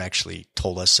neighbor actually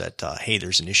told us that, hey,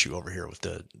 there's an issue over here with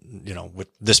with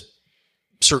this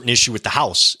certain issue with the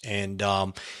house, and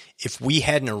if we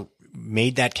hadn't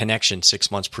made that connection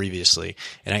 6 months previously,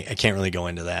 and I can't really go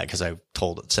into that because I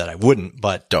said I wouldn't,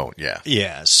 but don't, yeah.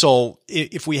 Yeah. So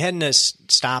if we hadn't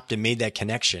stopped and made that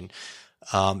connection,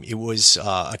 It was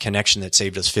a connection that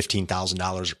saved us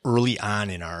 $15,000 early on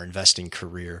in our investing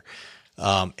career.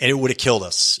 And it would have killed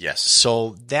us. Yes.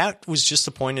 So that was just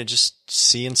the point of just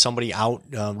seeing somebody out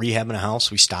rehabbing a house.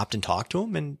 We stopped and talked to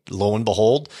him, and lo and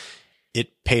behold,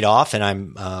 it paid off, and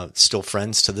I'm still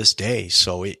friends to this day.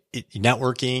 So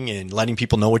networking and letting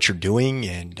people know what you're doing,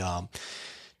 and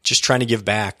just trying to give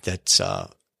back. That's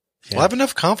Well, I have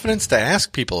enough confidence to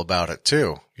ask people about it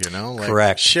too. Like,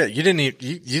 correct. Shit, you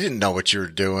didn't know what you were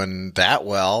doing that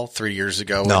well 3 years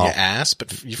ago when you asked,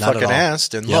 but you Not fucking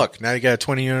asked, and look, now you got a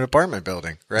 20-unit apartment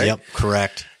building, right? Yep,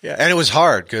 correct. Yeah, and it was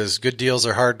hard because good deals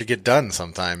are hard to get done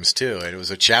sometimes too. And it was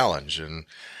a challenge, and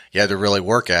you had to really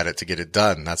work at it to get it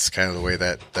done. That's kind of the way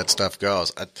that stuff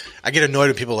goes. I get annoyed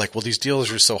when people are like, well, these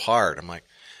deals are so hard. I'm like,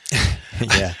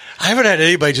 yeah. I haven't had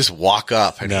anybody just walk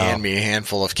up and hand me a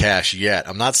handful of cash yet.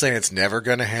 I'm not saying it's never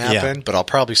going to happen, but I'll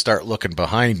probably start looking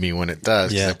behind me when it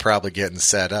does. Yeah. They're probably getting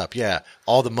set up. Yeah.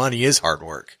 All the money is hard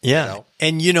work. Yeah.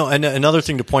 And and another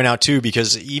thing to point out too,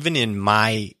 because even in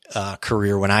my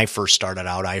career, when I first started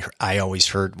out, I always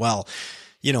heard, well,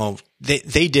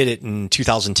 they did it in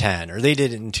 2010 or they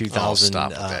did it in 2000. Oh, stop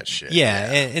with that shit. Yeah.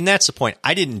 And that's the point.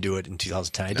 I didn't do it in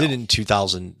 2010. I did it in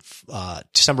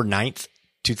December 9th.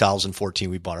 2014,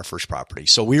 we bought our first property.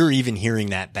 So we were even hearing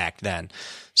that back then.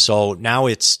 So now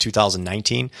it's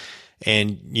 2019.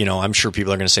 And, I'm sure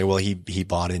people are going to say, well, he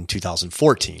bought in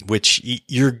 2014, which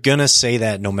you're going to say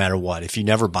that no matter what. If you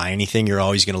never buy anything, you're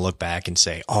always going to look back and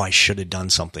say, oh, I should have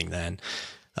done something then.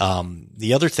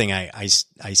 The other thing I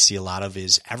see a lot of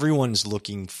is everyone's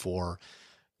looking for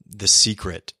the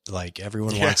secret. Like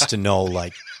everyone wants to know,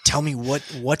 like, tell me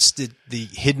what's the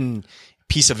hidden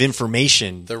piece of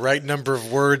information. The right number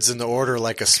of words in the order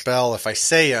like a spell. If I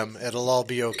say them, it'll all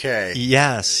be okay.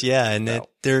 Yes. Yeah. And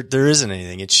there isn't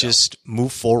anything. It's just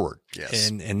move forward. Yes.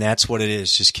 And that's what it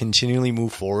is. Just continually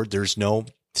move forward. There's no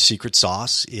secret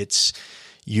sauce.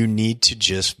 You need to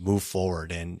just move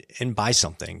forward and buy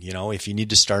something. If you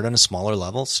need to start on a smaller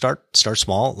level, start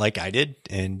small like I did.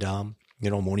 And,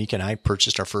 Monique and I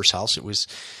purchased our first house. It was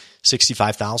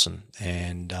 $65,000.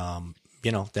 And,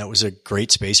 that was a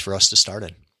great space for us to start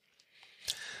in.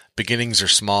 Beginnings are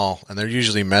small, and they're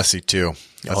usually messy too.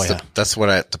 That's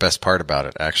the best part about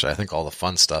it. Actually, I think all the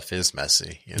fun stuff is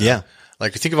messy. Yeah.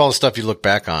 Like, you think of all the stuff you look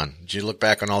back on. Did you look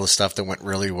back on all the stuff that went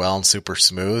really well and super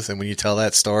smooth? And when you tell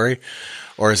that story,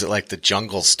 or is it like the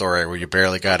jungle story where you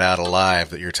barely got out alive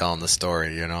that you're telling the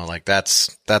story? Like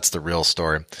that's the real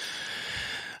story.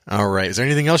 All right. Is there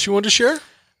anything else you wanted to share?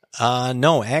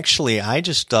 No, actually, I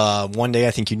just, one day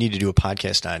I think you need to do a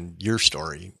podcast on your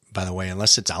story, by the way,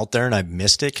 unless it's out there and I've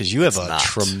missed it, because you have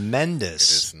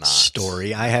tremendous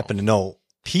story. I happen to know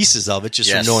pieces of it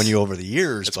just from knowing you over the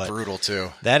years. It's brutal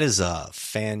too. That is a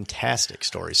fantastic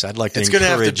story. So I'd like to encourage that. It's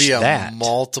going to have to be a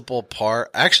multiple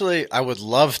part. Actually, I would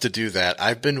love to do that.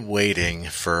 I've been waiting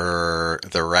for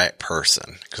the right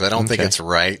person because I don't think it's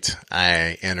right.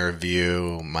 I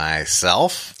interview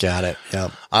myself. Got it.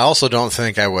 Yep. I also don't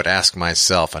think I would ask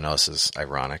myself. I know this is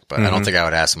ironic, but I don't think I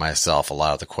would ask myself a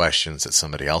lot of the questions that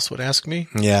somebody else would ask me.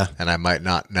 Yeah. And I might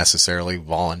not necessarily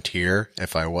volunteer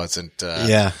if I wasn't.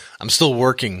 I'm still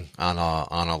working on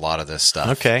a lot of this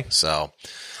stuff. Okay. So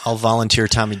I'll volunteer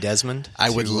Tommy Desmond. I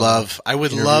would love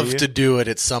to do it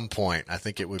at some point. I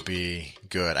think it would be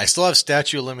good. I still have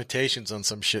statute of limitations on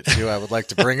some shit too I would like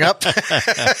to bring up.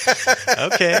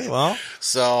 Okay. Well,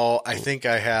 so I think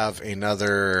I have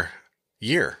another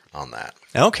year on that.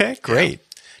 Okay. Great. Yeah.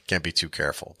 Can't be too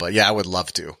careful, but yeah, I would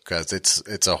love to because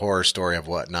it's a horror story of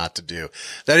what not to do.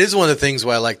 That is one of the things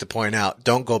why I like to point out.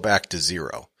 Don't go back to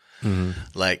zero. Mm-hmm.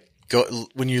 Like,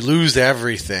 when you lose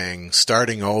everything,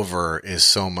 starting over is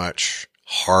so much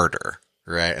harder,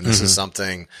 right? And this is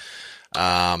something,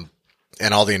 and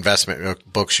all the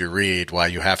investment books you read, why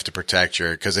you have to protect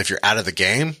because if you're out of the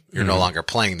game, you're no longer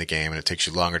playing the game and it takes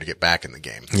you longer to get back in the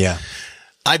game. Yeah.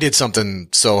 I did something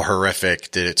so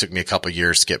horrific that it took me a couple of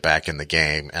years to get back in the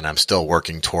game, and I'm still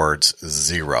working towards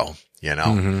zero,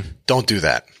 Don't do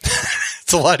that.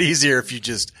 It's a lot easier if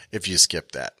you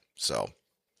skip that. So.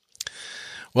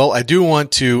 Well, I do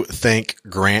want to thank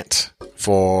Grant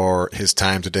for his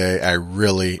time today. I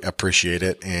really appreciate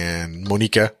it. And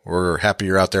Monica, we're happy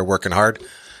you're out there working hard.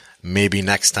 Maybe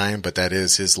next time, but that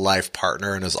is his life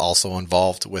partner and is also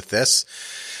involved with this.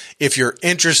 If you're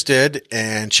interested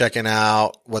in checking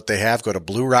out what they have, go to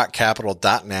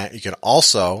bluerockcapital.net. You can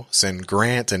also send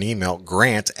Grant an email,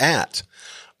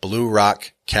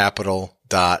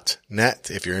 grant@bluerockcapital.net.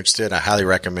 If you're interested, I highly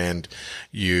recommend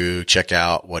you check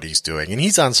out what he's doing. And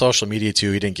he's on social media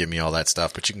too. He didn't give me all that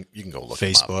stuff, but you can go look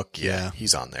Facebook, him up. Yeah,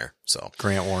 he's on there. So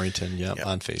Grant Warrington,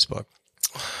 on Facebook.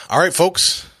 All right,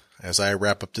 folks. as I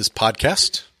wrap up this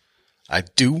podcast, I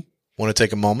do want to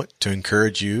take a moment to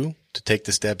encourage you to take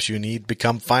the steps you need to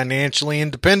become financially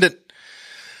independent.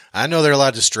 I know there are a lot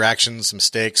of distractions,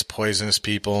 mistakes, poisonous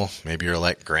people. Maybe you're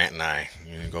like Grant and I.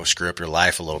 You go screw up your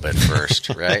life a little bit first,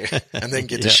 right? And then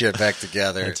get the shit back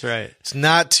together. That's right. It's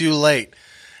not too late.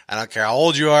 I don't care how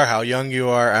old you are, how young you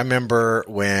are. I remember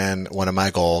when one of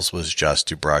my goals was just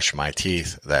to brush my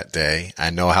teeth that day. I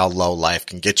know how low life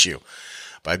can get you.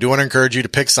 But I do want to encourage you to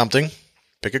pick something,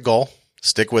 pick a goal,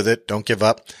 stick with it, don't give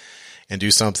up, and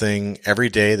do something every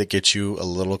day that gets you a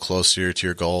little closer to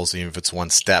your goals, even if it's one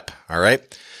step. All right?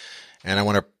 And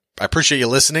I appreciate you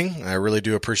listening. I really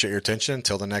do appreciate your attention.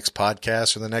 Until the next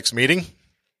podcast or the next meeting,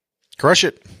 crush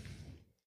it.